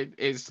 no,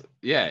 it's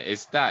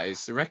that.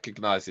 It's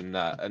recognizing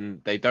that,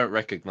 and they don't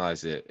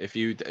recognize it. If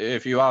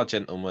you are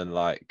gentleman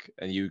like,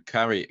 and you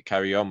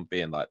carry on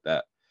being like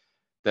that,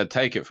 they'll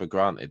take it for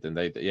granted, and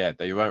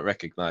they won't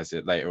recognize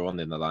it later on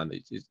in the line.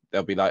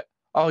 They'll be like,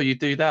 oh, you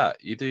do that,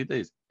 you do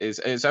this.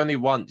 It's only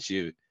once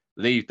you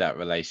leave that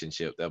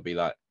relationship they'll be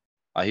like,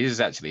 oh, he's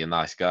actually a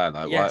nice guy.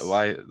 Like, Yes.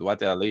 why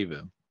did I leave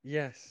him?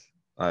 Yes.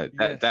 Like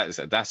Yes.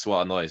 that's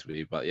what annoys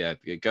me. But yeah,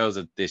 the girls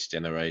of this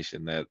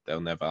generation,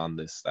 they'll never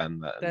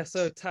understand that. They're And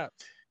so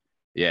tapped.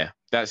 yeah,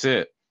 that's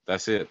it.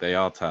 That's it. They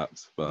are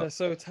tapped. They're But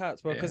so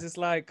tapped, bro. yeah, Because it's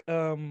like,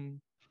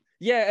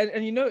 yeah,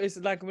 and you notice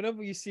like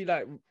whenever you see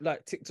like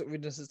TikTok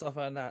videos and stuff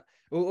like that,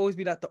 it will always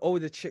be like the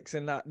older chicks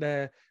in like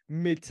their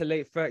mid to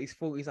late 30s,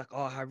 40s, like,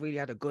 oh, I really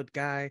had a good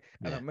guy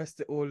and I yeah, messed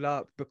it all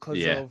up because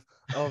yeah,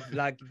 of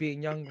like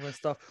being younger and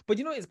stuff. But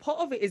it's part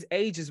of it is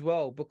age as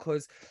well,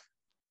 because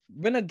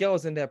when a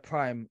girl's in their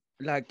prime,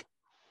 like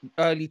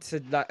early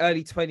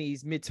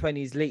 20s, mid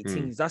 20s, late mm,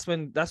 teens, that's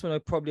when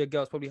probably a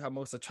girl's probably her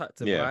most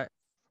attractive, yeah, right?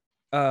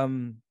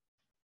 Um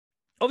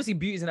Obviously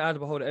beauty's an eye of the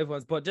beholder,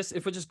 everyone's, but just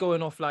if we're just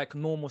going off like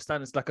normal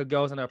standards, like a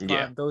girl's in her yeah,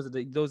 prime, those are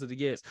the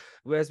years.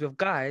 Whereas with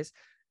guys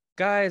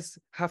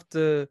have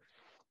to,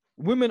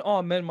 women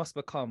are, men must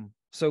become.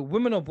 So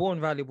women are born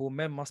valuable,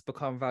 men must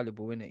become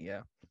valuable in it,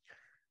 yeah.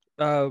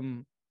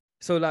 Um,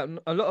 so like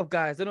a lot of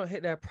guys, they don't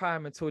hit their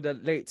prime until the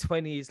late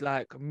 20s,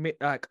 like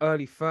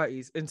early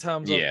 30s, in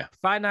terms of yeah,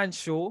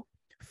 financial,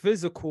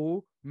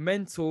 physical,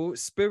 mental,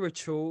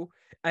 spiritual,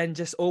 and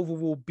just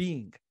overall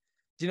being.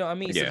 Do you know what I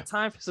mean? So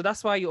yeah, so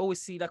that's why you always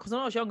see like, because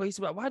when I was younger, I used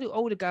to be like, why do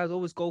older guys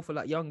always go for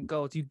like young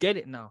girls? You get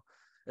it now,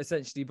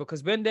 essentially,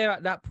 because when they're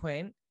at that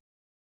point,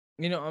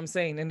 you know what I'm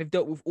saying, and they've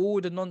dealt with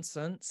all the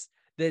nonsense,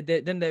 then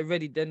they're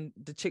ready. Then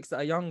the chicks that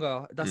are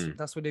younger, mm,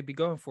 that's what they'd be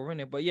going for,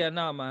 innit? But yeah,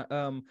 now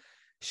man,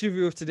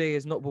 chivalry of today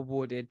is not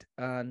rewarded,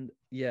 and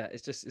yeah,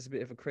 it's a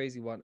bit of a crazy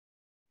one.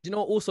 Do you know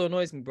what also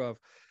annoys me, bruv?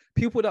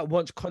 People that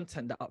watch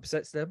content that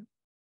upsets them.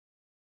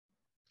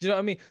 Do you know what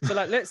I mean? So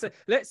like, let's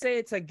say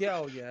it's a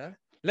girl, yeah.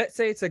 Let's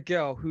say it's a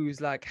girl who's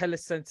like hella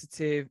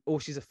sensitive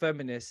or she's a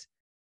feminist.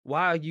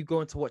 Why are you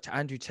going to watch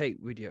Andrew Tate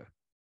video?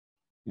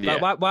 Like,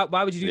 yeah,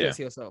 why would you do yeah, that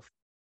to yourself?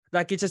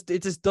 Like, it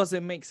just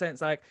doesn't make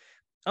sense. Like,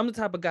 I'm the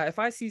type of guy, if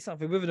I see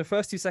something within the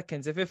first 2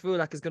 seconds, if it feel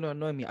like it's gonna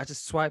annoy me, I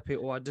just swipe it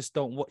or I just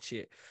don't watch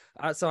it.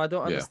 So I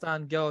don't yeah.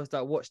 understand girls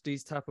that watch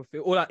these type of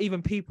or like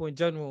even people in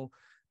general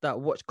that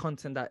watch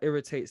content that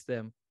irritates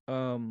them.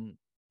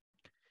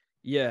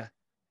 Yeah.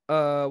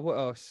 What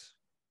else?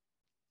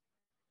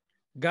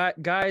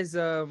 Guys,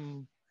 have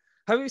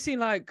you seen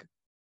like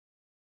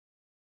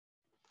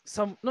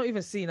some, not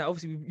even seen that,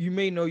 obviously you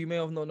may know, you may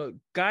have not know,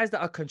 guys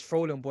that are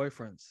controlling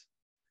boyfriends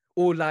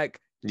or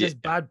like Yeah,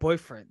 just bad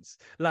boyfriends,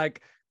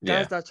 like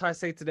guys yeah, that try to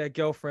say to their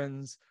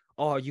girlfriends,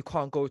 oh, you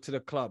can't go to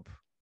the club,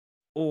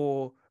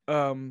 or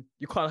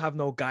you can't have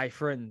no guy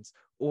friends,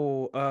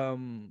 or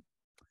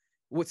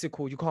what's it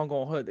called, you can't go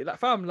on holiday, like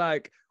fam,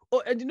 like,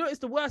 oh, and it's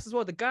the worst as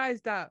well, the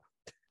guys that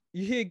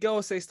you hear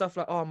girls say stuff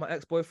like, oh, my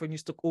ex-boyfriend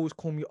used to always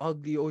call me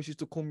ugly, always used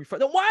to call me fat.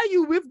 Then why are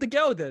you with the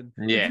girl then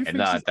if yeah. you think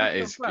No, she's that ugly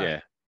and is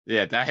fat?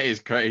 that is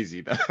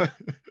crazy though.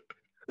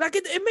 Like,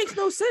 it makes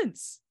no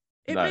sense.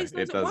 It No, makes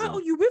no it sense. Why are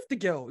doesn't. you with the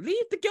girl?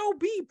 Leave the girl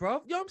be,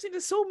 bro. You know what I'm saying?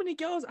 There's so many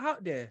girls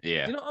out there. Do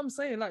Yeah, you know what I'm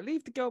saying? Like,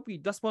 leave the girl be.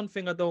 That's one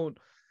thing I don't.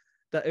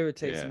 that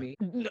irritates me.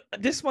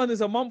 This one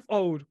is a month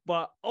old,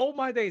 but oh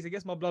my days, it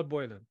gets my blood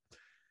boiling.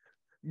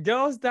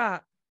 Girls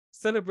that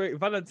celebrate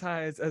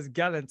Valentine's as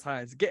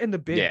Galentine's, get in the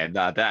bin. Yeah,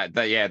 no,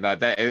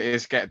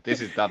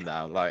 this is done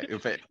now. Like,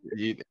 if it,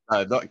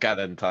 not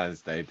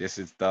Valentine's Day. This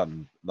is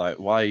done. Like,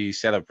 why are you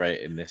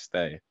celebrating this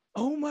day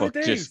Oh my for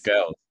days. just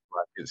girls?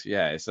 Like,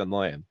 it's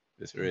annoying.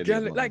 It's really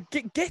annoying. Like,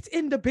 get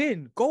in the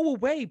bin. Go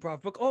away, bro.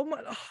 But oh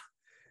my,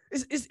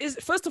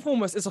 it's first and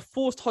foremost, it's a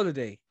forced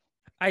holiday.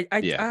 I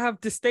have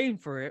disdain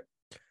for it.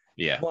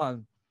 Yeah.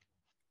 One.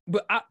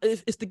 But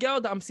if it's the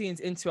girl that I'm seeing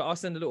into it, I'll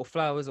send a little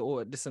flowers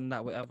or this and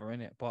that, whatever, in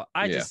it. But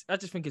I just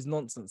think it's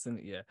nonsense, in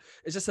it. Yeah,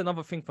 it's just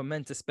another thing for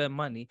men to spend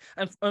money,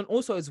 and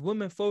also it's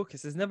women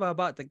focused. It's never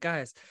about the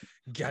guys.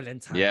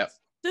 Galentine's. Yeah.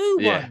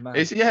 One, man.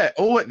 This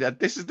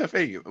is the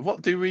thing.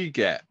 What do we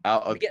get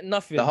out of? We get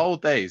nothing. The whole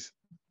days.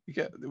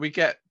 We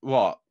get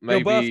what? Maybe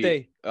your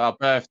birthday. Our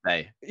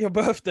birthday. Your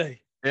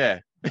birthday. Yeah.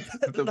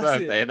 The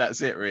birthday, and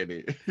that's it,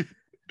 really.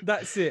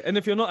 That's it. And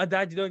if you're not a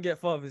dad, you don't get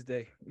Father's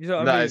Day. You know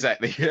what I mean? No,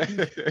 exactly.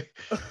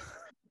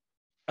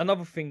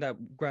 Another thing that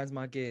grinds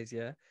my gears,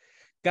 yeah.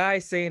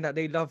 Guys saying that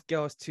they love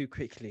girls too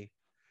quickly,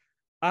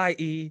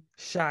 i.e.,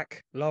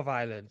 Shaq, Love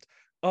Island.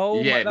 Oh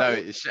yeah, my,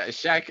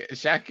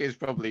 Shaq is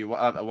probably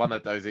one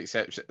of those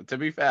exceptions. To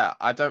be fair,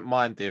 I don't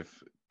mind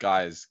if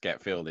guys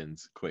get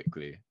feelings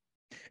quickly.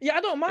 Yeah,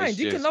 I don't mind.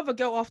 You can love a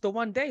girl after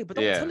one day, but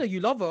don't tell her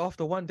you love her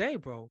after one day,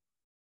 bro.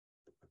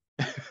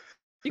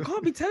 You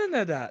can't be telling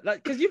her that,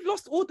 like, because you've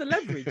lost all the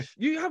leverage.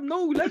 You have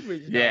no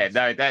leverage. Yeah,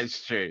 no,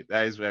 that's true.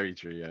 That is very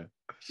true. Yeah,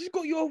 she's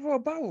got you over a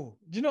barrel.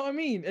 Do you know what I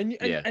mean?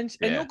 And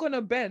you're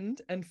gonna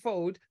bend and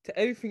fold to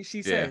everything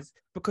she says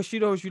because she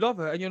knows you love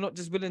her, and you're not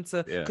just willing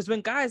to. Because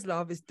when guys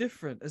love, it's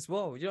different as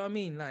well. You know what I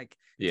mean? Like,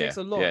 it takes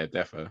a lot. Yeah,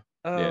 definitely.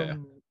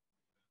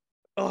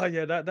 Oh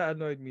yeah, that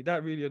annoyed me.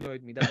 That really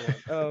annoyed me. That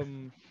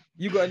one.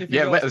 You got anything?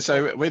 Yeah,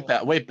 so with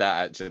that,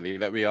 actually,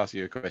 let me ask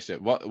you a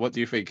question. What do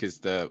you think is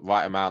the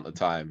right amount of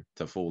time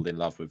to fall in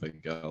love with a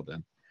girl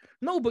then?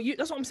 No, but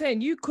that's what I'm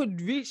saying. You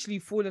could literally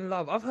fall in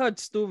love. I've heard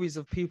stories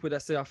of people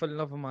that say I fell in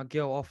love with my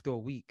girl after a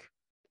week.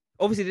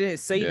 Obviously, they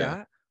didn't say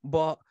that,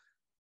 but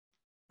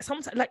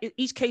sometimes, like,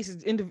 each case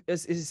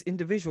is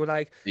individual.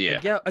 Like,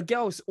 a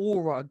girl's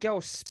aura, a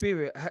girl's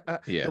spirit,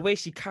 the way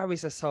she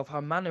carries herself,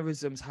 her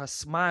mannerisms, her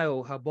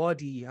smile, her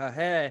body, her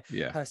hair,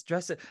 her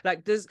dress.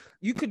 Like,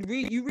 you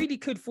really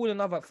could fall in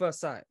love at first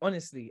sight.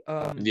 Honestly.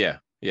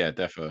 Yeah,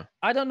 definitely.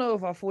 I don't know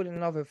if I fall in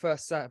love at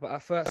first sight, but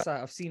at first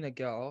sight, I've seen a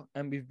girl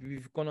and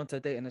we've gone on to a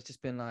date, and it's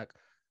just been like,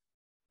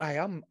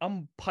 I'm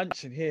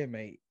punching here,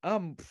 mate.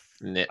 I'm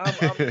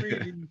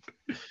really,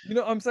 you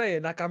know what I'm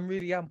saying? Like, I'm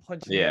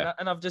punching here,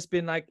 and I've just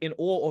been like in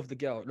awe of the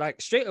girl,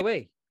 like straight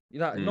away. You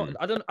know,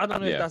 I don't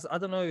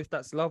know if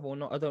that's love or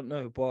not. I don't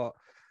know, but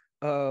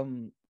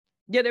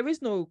there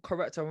is no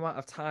correct amount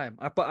of time.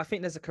 But I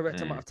think there's a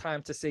correct amount of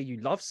time to say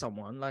you love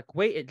someone. Like,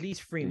 wait at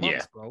least 3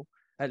 months, bro.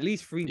 At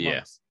least 3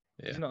 months.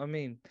 Yeah. You know what I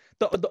mean?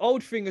 The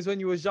old thing is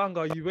when you was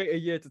younger, you wait a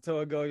year to tell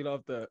a girl you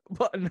loved her.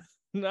 But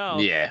now,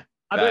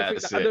 I don't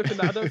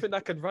think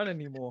that could run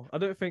anymore. I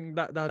don't think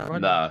that'd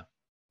run. No.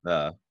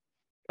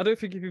 I don't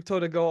think if you've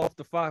told a girl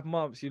after 5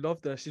 months you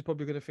loved her, she's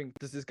probably gonna think,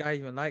 does this guy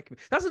even like me?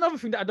 That's another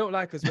thing that I don't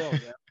like as well.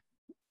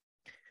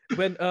 Yeah.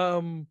 When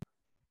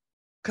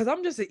because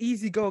I'm just an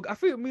easy go. I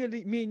think me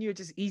and you are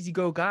just easy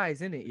go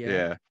guys, innit?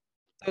 Yeah.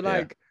 So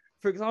like,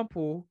 for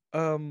example,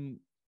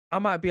 I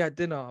might be at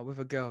dinner with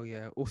a girl,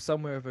 or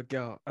somewhere with a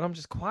girl, and I'm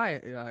just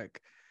quiet,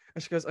 like,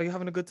 and she goes, "Are you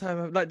having a good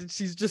time?" Like,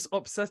 she's just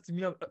obsessed with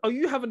me. Are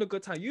you having a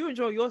good time? You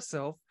enjoy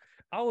yourself.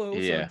 I will also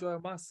enjoy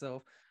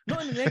myself.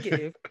 Not in a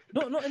negative,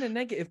 not in a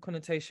negative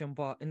connotation,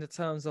 but in the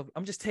terms of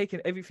I'm just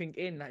taking everything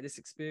in, like this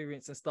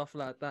experience and stuff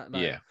like that.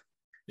 Like,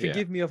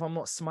 forgive me if I'm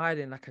not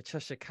smiling like a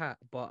Cheshire cat,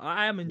 but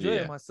I am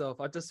enjoying myself.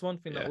 Just one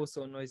thing that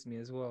also annoys me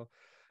as well.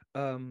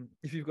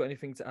 If you've got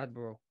anything to add,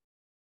 bro.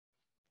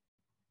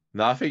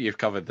 No, I think you've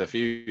covered the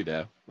few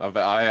there.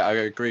 I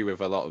agree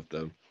with a lot of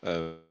them.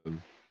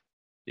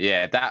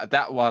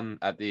 That one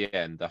at the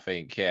end, I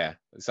think,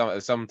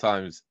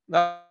 sometimes,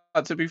 no,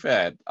 to be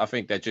fair, I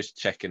think they're just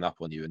checking up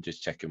on you and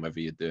just checking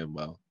whether you're doing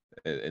well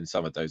in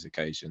some of those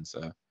occasions.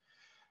 So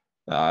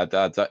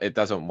it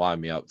doesn't wind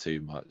me up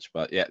too much.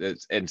 But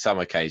in some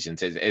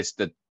occasions, it's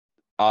the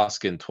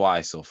asking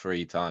twice or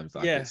 3 times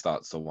it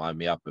starts to wind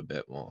me up a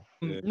bit more.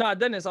 No,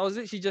 Dennis, I was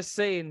literally just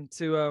saying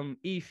to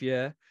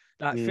Eve,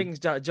 things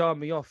that jar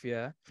me off,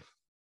 and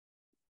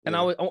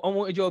I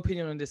wanted your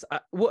opinion on this.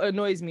 What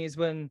annoys me is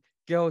when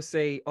girls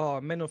say, "Oh,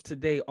 men of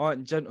today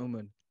aren't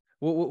gentlemen."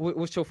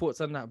 What's your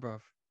thoughts on that,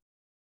 bruv?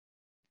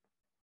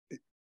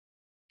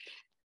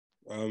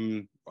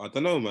 I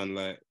don't know, man.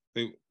 Like,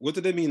 what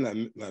do they mean,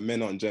 like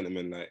men aren't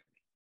gentlemen?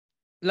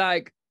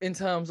 Like in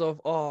terms of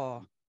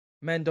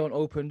men don't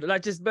open,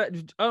 like, just, I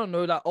don't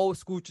know, like old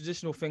school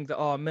traditional things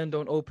that men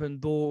don't open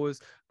doors,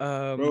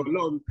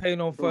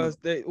 paying on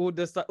first date, all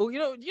this stuff. You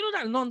know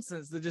that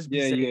nonsense that just be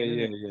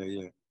saying.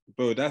 Yeah.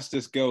 Bro, that's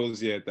just girls.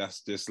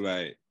 That's just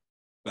like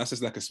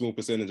a small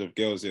percentage of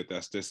girls.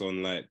 That's just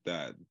on like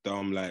that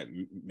dumb like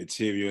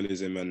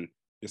materialism and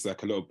it's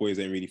like a lot of boys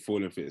ain't really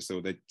falling for it,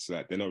 so they're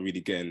not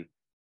really getting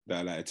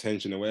that like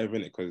attention or whatever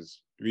in it.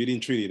 Because really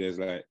and truly, there's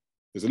a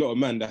lot of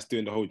man that's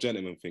doing the whole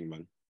gentleman thing,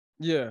 man.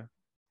 Yeah.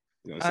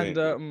 You know what I'm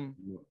saying?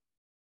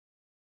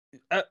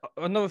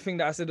 Another thing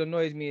that I said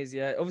annoys me is,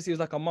 yeah, obviously it was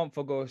like a month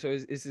ago, so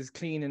it's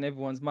clean in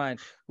everyone's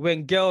mind.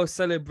 When girls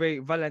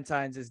celebrate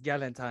Valentine's as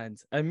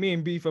Galentine's, and me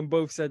and Beef and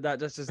both said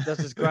that's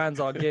just grinds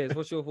our gears.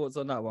 What's your thoughts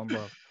on that one,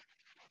 bro?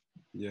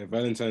 Yeah,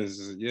 Valentine's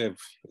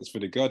it's for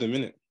the girl, the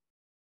minute.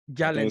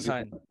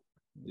 Galentine.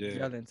 Yeah.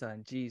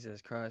 Galentine.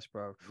 Jesus Christ,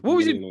 bro. What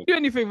was you do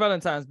anything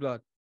Valentine's,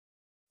 blood?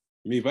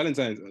 Me,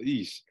 Valentine's,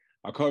 eesh.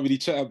 I can't really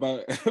chat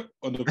about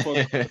on the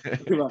podcast.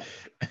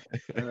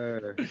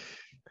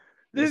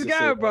 This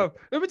guy, bro.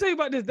 Let me tell you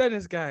about this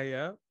Dennis guy,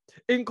 yeah?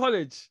 In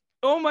college.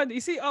 Oh man,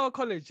 you see our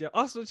college, yeah?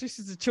 Us just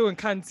used to chill in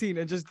canteen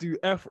and just do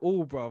F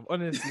all, bro.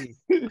 Honestly.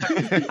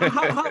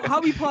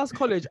 how we passed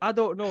college, I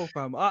don't know,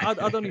 fam. I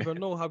don't even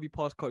know how we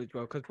passed college,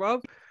 bro. Because,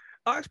 bro,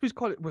 Uxbridge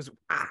College was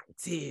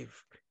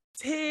active.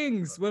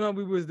 Things when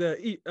we was there,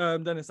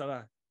 Dennis and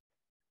I.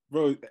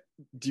 Bro,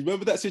 do you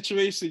remember that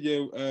situation,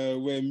 yeah,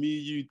 where me,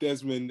 you,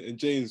 Desmond, and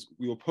James,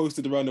 we were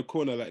posted around the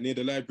corner, like near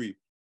the library,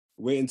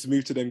 waiting to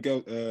move to them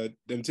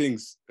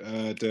things,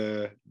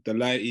 the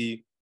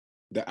lighty,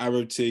 the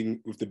Arab thing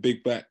with the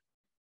big back,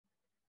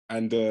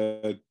 and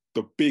the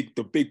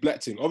big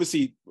black thing.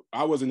 Obviously,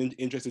 I wasn't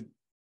interested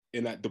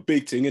in like the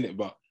big thing in it,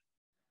 but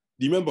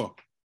do you remember?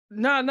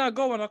 Nah,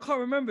 go on. I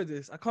can't remember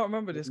this.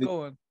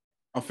 Go on.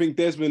 I think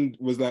Desmond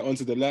was like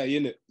onto the lighty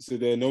in it. So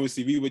then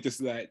obviously we were just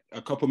like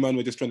a couple men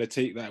were just trying to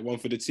take like one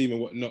for the team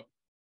and whatnot.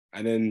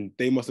 And then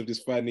they must have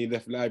just finally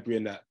left library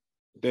and that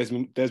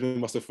Desmond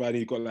must have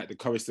finally got like the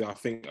courage to, I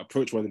think,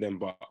 approach one of them,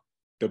 but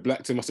the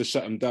black team must have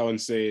shut him down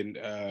saying,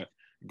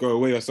 go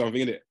away or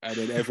something, innit? And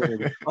then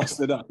everyone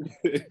busted up.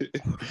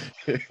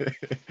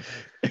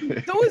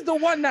 It's always the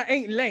one that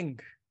ain't leng.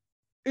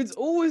 It's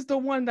always the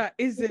one that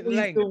isn't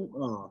leng.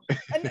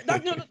 And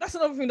that's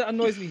another thing that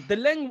annoys me.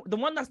 The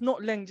one that's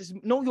not leng, just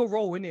know your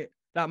role, innit?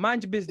 Like,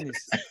 mind your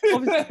business.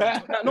 Obviously,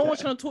 like, no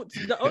one's trying to talk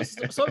to you.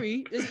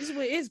 Sorry, this is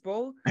what it is,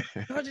 bro.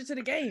 Charge it to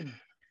the game.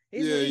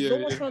 No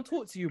one's trying to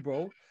talk to you,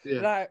 bro.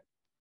 Yeah. Like,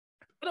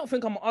 I don't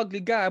think I'm an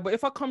ugly guy, but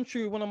if I come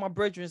through one of my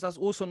brethren that's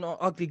also not an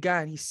ugly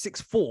guy and he's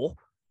 6'4",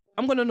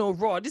 I'm gonna know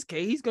raw. This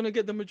case, he's gonna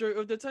get the majority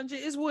of the attention.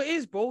 It is what it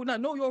is, bro.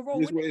 Like, know your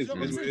role. It is what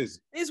it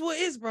is. It is what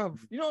it is, bro.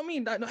 You know what I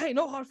mean? Like, hey,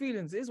 no hard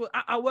feelings. It is what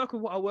I work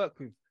with. What I work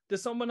with.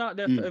 There's someone out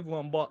there for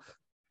everyone, but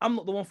I'm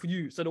not the one for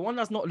you. So the one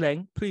that's not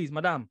leng, please,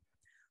 madam,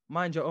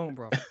 mind your own,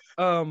 bro.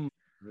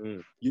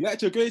 You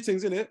liked your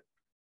gratings, innit?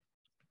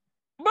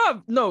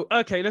 Bruv, no.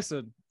 Okay,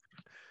 listen.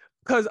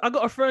 Because I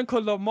got a friend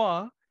called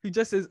Lamar who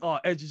just says, "Oh,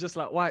 Ed, you just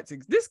like white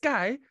things." This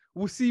guy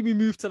will see me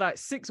move to like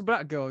 6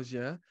 black girls,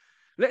 yeah.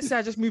 Let's say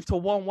I just moved to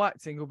 1 white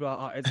thing. He'll be like,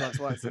 "Oh, Ed likes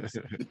white things."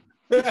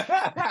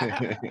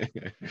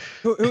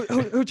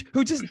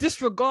 He'll just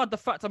disregard the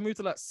fact I moved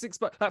to like 6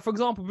 black. Like, for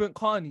example, we went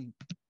Carney.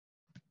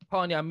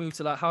 I moved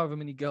to like however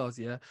many girls,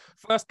 yeah.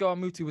 First girl I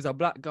moved to was a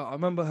black girl. I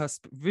remember her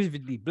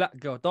vividly, black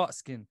girl, dark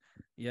skin,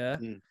 yeah.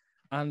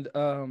 And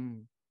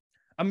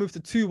I moved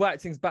to 2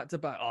 white things back to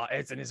back. Oh,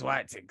 Ed's and his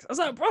white things. I was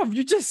like, bro,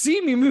 you just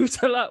see me move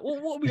to like,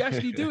 what are we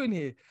actually doing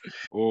here?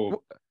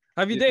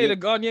 Have you dated a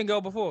Ghanaian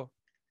girl before?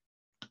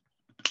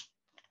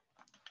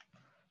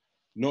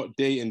 Not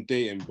dating,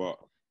 but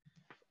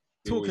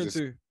talking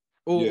to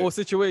or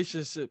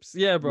situationships.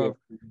 Yeah, bro.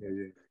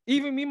 Yeah.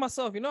 Even me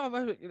myself, you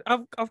know,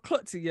 I've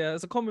clocked it. Yeah,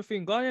 it's a common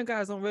thing. Ghanaian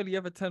guys don't really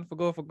ever tend to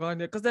go for Ghanaian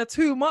because they're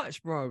too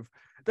much, bro.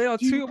 They are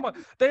too much.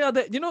 They are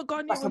you know,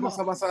 Ghanaian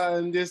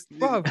women,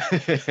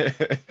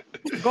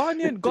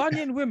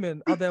 Ghanaian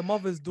women are their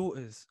mother's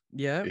daughters.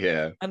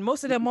 Yeah. And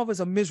most of their mothers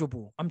are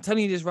miserable. I'm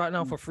telling you this right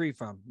now for free,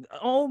 fam.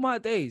 All my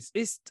days,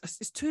 it's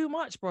too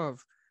much, bro.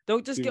 They'll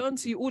just get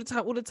onto you all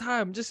the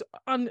time. Just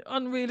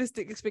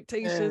unrealistic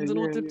expectations and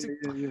all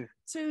the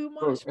too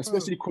much, bro.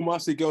 Especially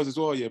Kumasi girls as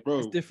well, yeah, bro.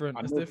 It's different.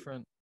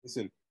 Different.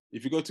 Listen,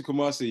 if you go to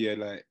Kumasi, yeah,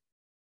 like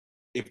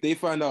if they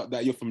find out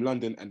that you're from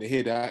London and they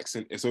hear the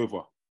accent, it's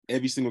over.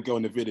 Every single girl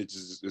in the village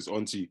is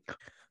onto you.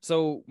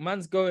 So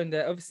man's going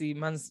there. Obviously,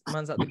 man's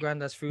at the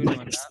granddad's funeral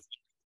and that.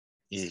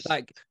 Yes.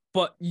 Like,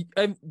 but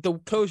the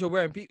clothes you're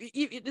wearing,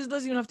 it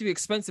doesn't even have to be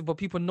expensive, but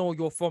people know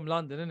you're from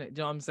London, innit? Do you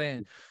know what I'm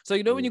saying? So,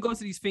 you know, when you go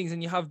to these things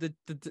and you have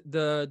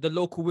the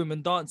local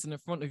women dancing in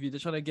front of you, they're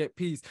trying to get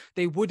peace.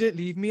 They wouldn't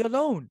leave me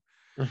alone.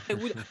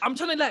 I'm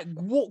trying to like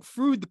walk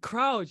through the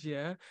crowd,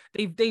 yeah?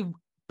 They've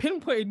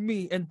pinpointed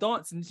me and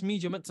dancing. This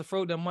means you're meant to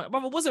throw them money.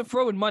 Bro, I wasn't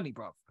throwing money,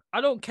 bro.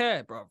 I don't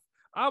care, bro.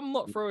 I'm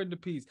not throwing the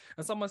piece.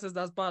 And someone says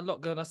that's bad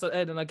luck, and I said,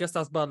 Ed, and I guess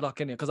that's bad luck,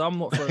 innit? Because I'm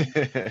not throwing.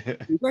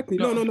 Exactly.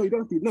 No, you don't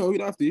have to. No, you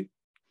don't have to.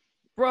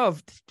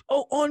 Bruv,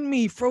 on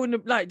me, throwing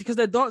them, like, because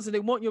they're dancing, they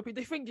want your,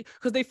 they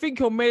think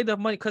you're made of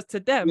money, because to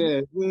them,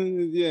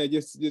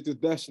 just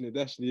dashing it,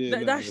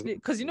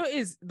 because you know, it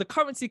is the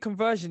currency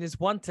conversion is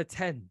 1 to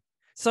 10.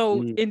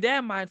 So in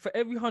their mind, for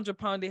every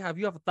 £100 they have,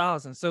 you have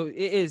 1,000. So it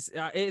is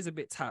a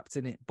bit tapped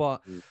in it,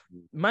 but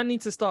man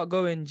need to start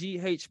going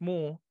GH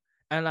more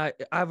and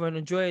like either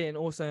enjoy it and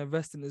also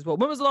investing as well.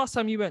 When was the last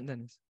time you went,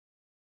 Dennis?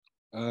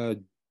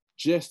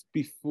 Just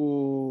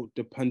before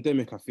the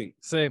pandemic, I think.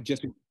 Same.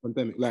 Just before the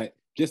pandemic, like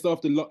just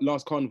after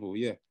last carnival,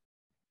 yeah.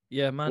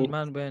 Yeah, man,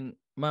 Or-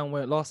 man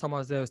went. Last time I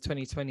was there was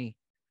 2020.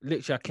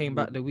 Literally, I came Mhm.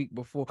 back the week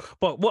before.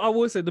 But what I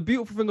will say, the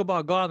beautiful thing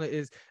about Ghana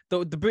is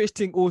the British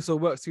thing also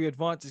works to your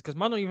advantage because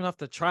man don't even have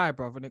to try,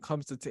 bro. When it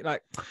comes to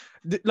like,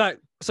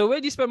 so where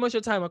do you spend most of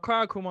your time?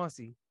 Accra, or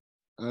Kumasi,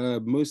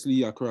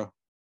 Mostly Accra.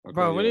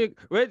 bro. Yeah.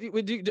 Where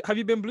do you, have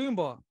you been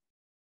Bloombar?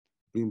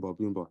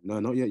 Bloombar. No,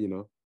 not yet, you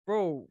know.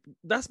 Bro,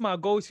 that's my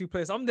go-to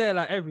place. I'm there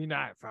like every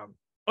night, fam.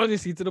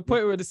 Honestly, to the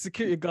point where the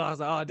security guard's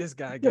like, oh, this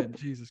guy again,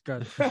 Jesus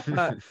Christ.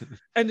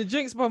 And the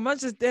drinks, bro, man,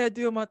 just there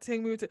doing my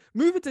thing.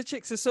 Moving to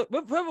chicks is so.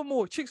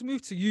 Furthermore, chicks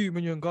move to you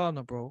when you're in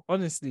Ghana, bro.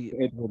 Honestly,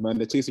 Yeah, man,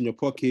 they're chasing your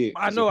pocket.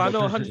 I know,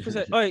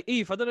 100%. Hey,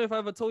 Eve, I don't know if I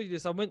ever told you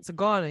this. I went to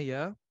Ghana,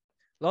 yeah.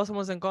 Last time I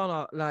was in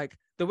Ghana, like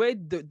the way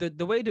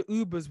the way the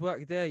Ubers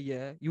work there,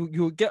 yeah,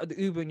 you'll get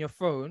the Uber in your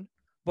phone,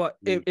 but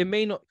it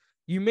may not.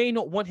 You may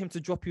not want him to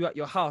drop you at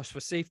your house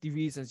for safety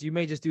reasons. You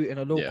may just do it in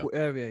a local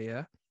area,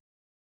 yeah.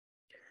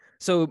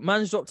 So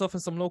man's dropped off in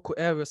some local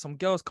area. Some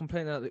girls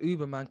complaining at the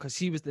Uber man because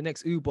she was the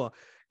next Uber.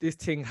 This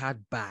thing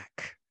had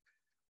back.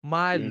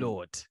 My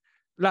Lord.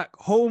 Like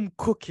home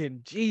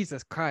cooking.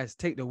 Jesus Christ,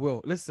 take the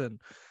wheel. Listen.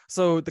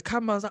 So the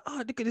cameraman's like,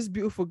 oh, look at this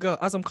beautiful girl.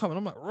 As I'm coming,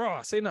 I'm like,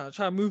 raw, say that,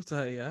 try and move to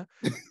her, yeah.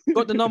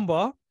 Got the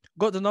number.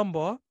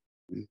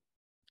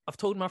 I've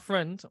told my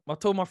friend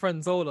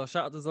Zola,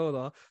 shout out to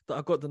Zola, that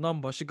I got the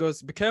number. She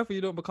goes, be careful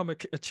you don't become a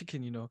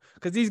chicken, you know,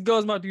 because these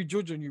girls might do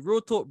judge on you.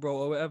 Real talk, bro,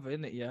 or whatever,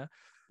 innit, yeah?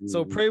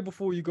 So pray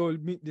before you go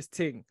meet this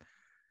thing.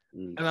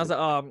 And I was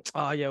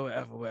like, yeah,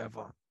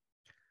 whatever.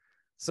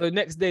 So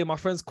next day, my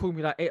friends called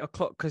me like 8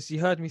 o'clock because she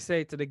heard me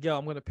say to the girl,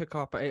 I'm going to pick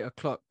her up at 8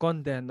 o'clock.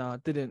 Gone there now,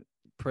 didn't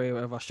pray,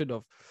 whatever, I should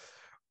have.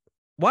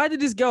 Why did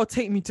this girl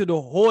take me to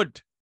the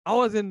hood? I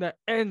was in the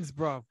ends,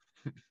 bro.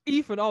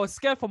 Ethan, I was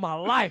scared for my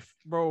life,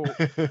 bro.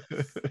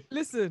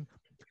 Listen,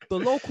 the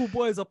local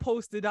boys are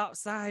posted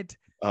outside.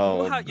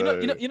 Oh,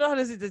 you know how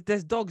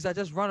there's dogs that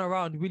just run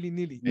around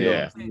willy-nilly. You know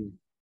what I'm saying?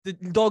 The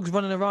dogs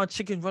running around,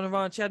 chickens running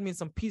around. She had me in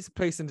some pizza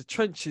place in the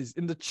trenches.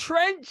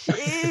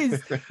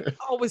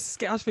 I was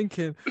scared. I was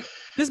thinking,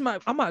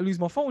 I might lose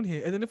my phone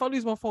here. And then if I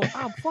lose my phone,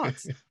 I'm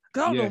fucked. I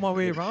don't know my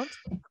way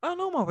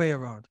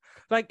around.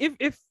 Like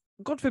if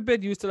God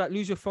forbid you used to like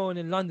lose your phone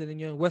in London and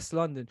you're in West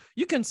London,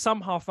 you can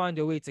somehow find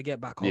your way to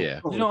get back home. Yeah.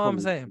 You know what I'm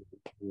saying?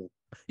 Yeah.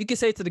 You can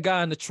say to the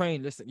guy on the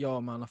train, listen,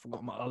 yo, man,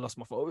 I lost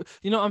my phone.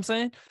 You know what I'm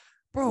saying?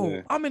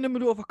 Bro, I'm in the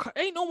middle of a car.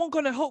 Ain't no one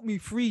gonna help me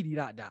freely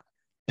like that.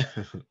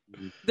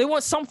 They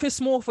want something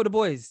small for the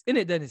boys,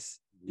 innit, Dennis?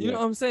 You know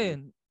what I'm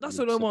saying? That's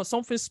what they want.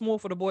 Something small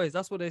for the boys.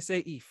 That's what they say,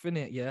 Eve,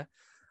 innit? Yeah.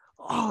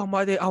 Oh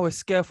my day, I was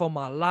scared for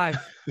my life.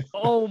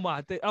 Oh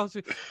my day,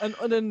 and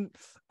then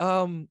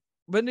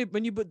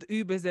when you put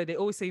the Ubers there, they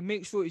always say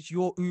make sure it's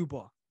your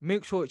Uber.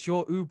 Make sure it's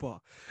your Uber.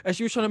 And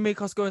she was trying to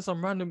make us go in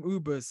some random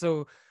Ubers.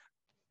 So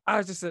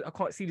I just said I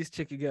can't see this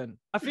chick again.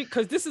 I think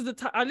because this is the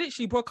time I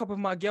literally broke up with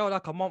my girl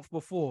like a month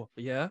before.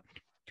 Yeah.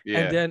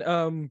 And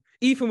then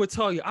Ethan would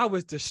tell you I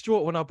was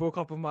distraught when I broke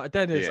up with my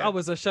Dennis. I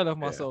was a shell of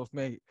myself,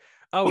 mate.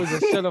 I was a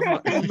shell of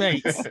my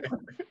mates.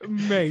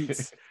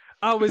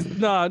 I was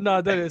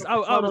Dennis.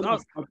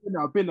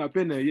 I've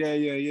been there.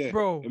 Yeah.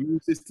 Bro, the immune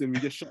system, you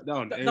just shut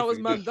down. That was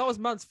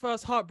man's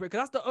first heartbreak.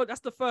 That's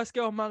the first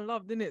girl man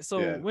loved, didn't it?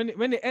 So when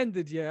it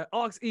ended,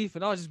 ask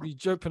Ethan. I'll just be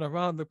jumping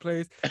around the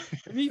place.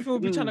 And Ethan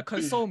would be trying to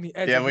console me.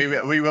 Ed,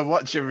 we were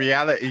watching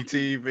reality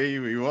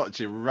TV. We were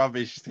watching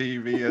rubbish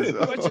TV as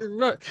well.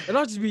 And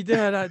I'll just be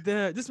there like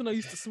there. This one I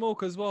used to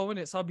smoke as well,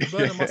 innit? So I'll be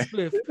burning my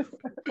spliff.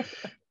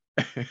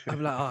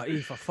 I'm like,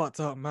 Eve, I fucked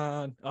up,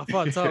 man.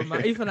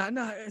 Ethan like,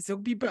 nah, it'll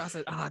be better. I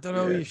said, I don't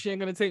know if she ain't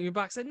gonna take me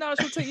back. I said, nah,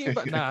 she'll take you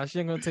back. Nah, she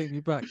ain't gonna take me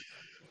back.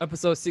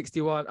 Episode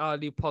 61,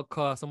 Ali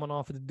podcast. I'm on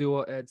offer the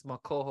duo Eds, my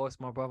co-host,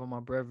 my brother,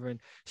 my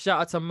brethren. Shout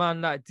out to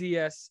man like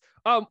DS.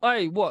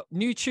 Hey, what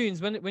new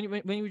tunes? When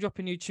you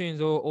dropping new tunes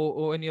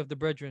or any of the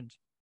brethren?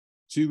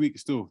 2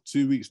 weeks still.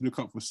 2 weeks. Look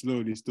up for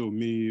slowly. Still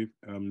me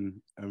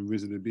and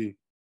Risen the B,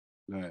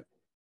 like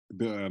a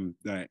bit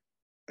like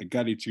a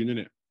galley tune,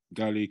 innit?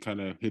 Galley kind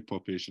of hip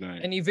hop-ish.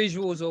 Like any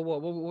visuals or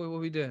what? What are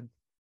we doing?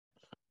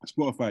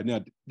 Spotify.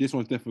 Now this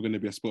one's definitely gonna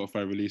be a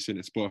Spotify release,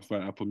 innit?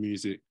 Spotify, Apple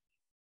Music,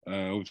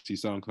 obviously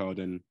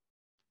SoundCloud, and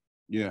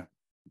we're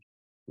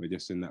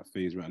just in that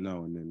phase right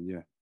now. And then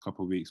a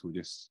couple of weeks we'll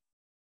just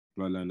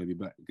Bloodline will be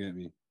back. Get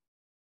me?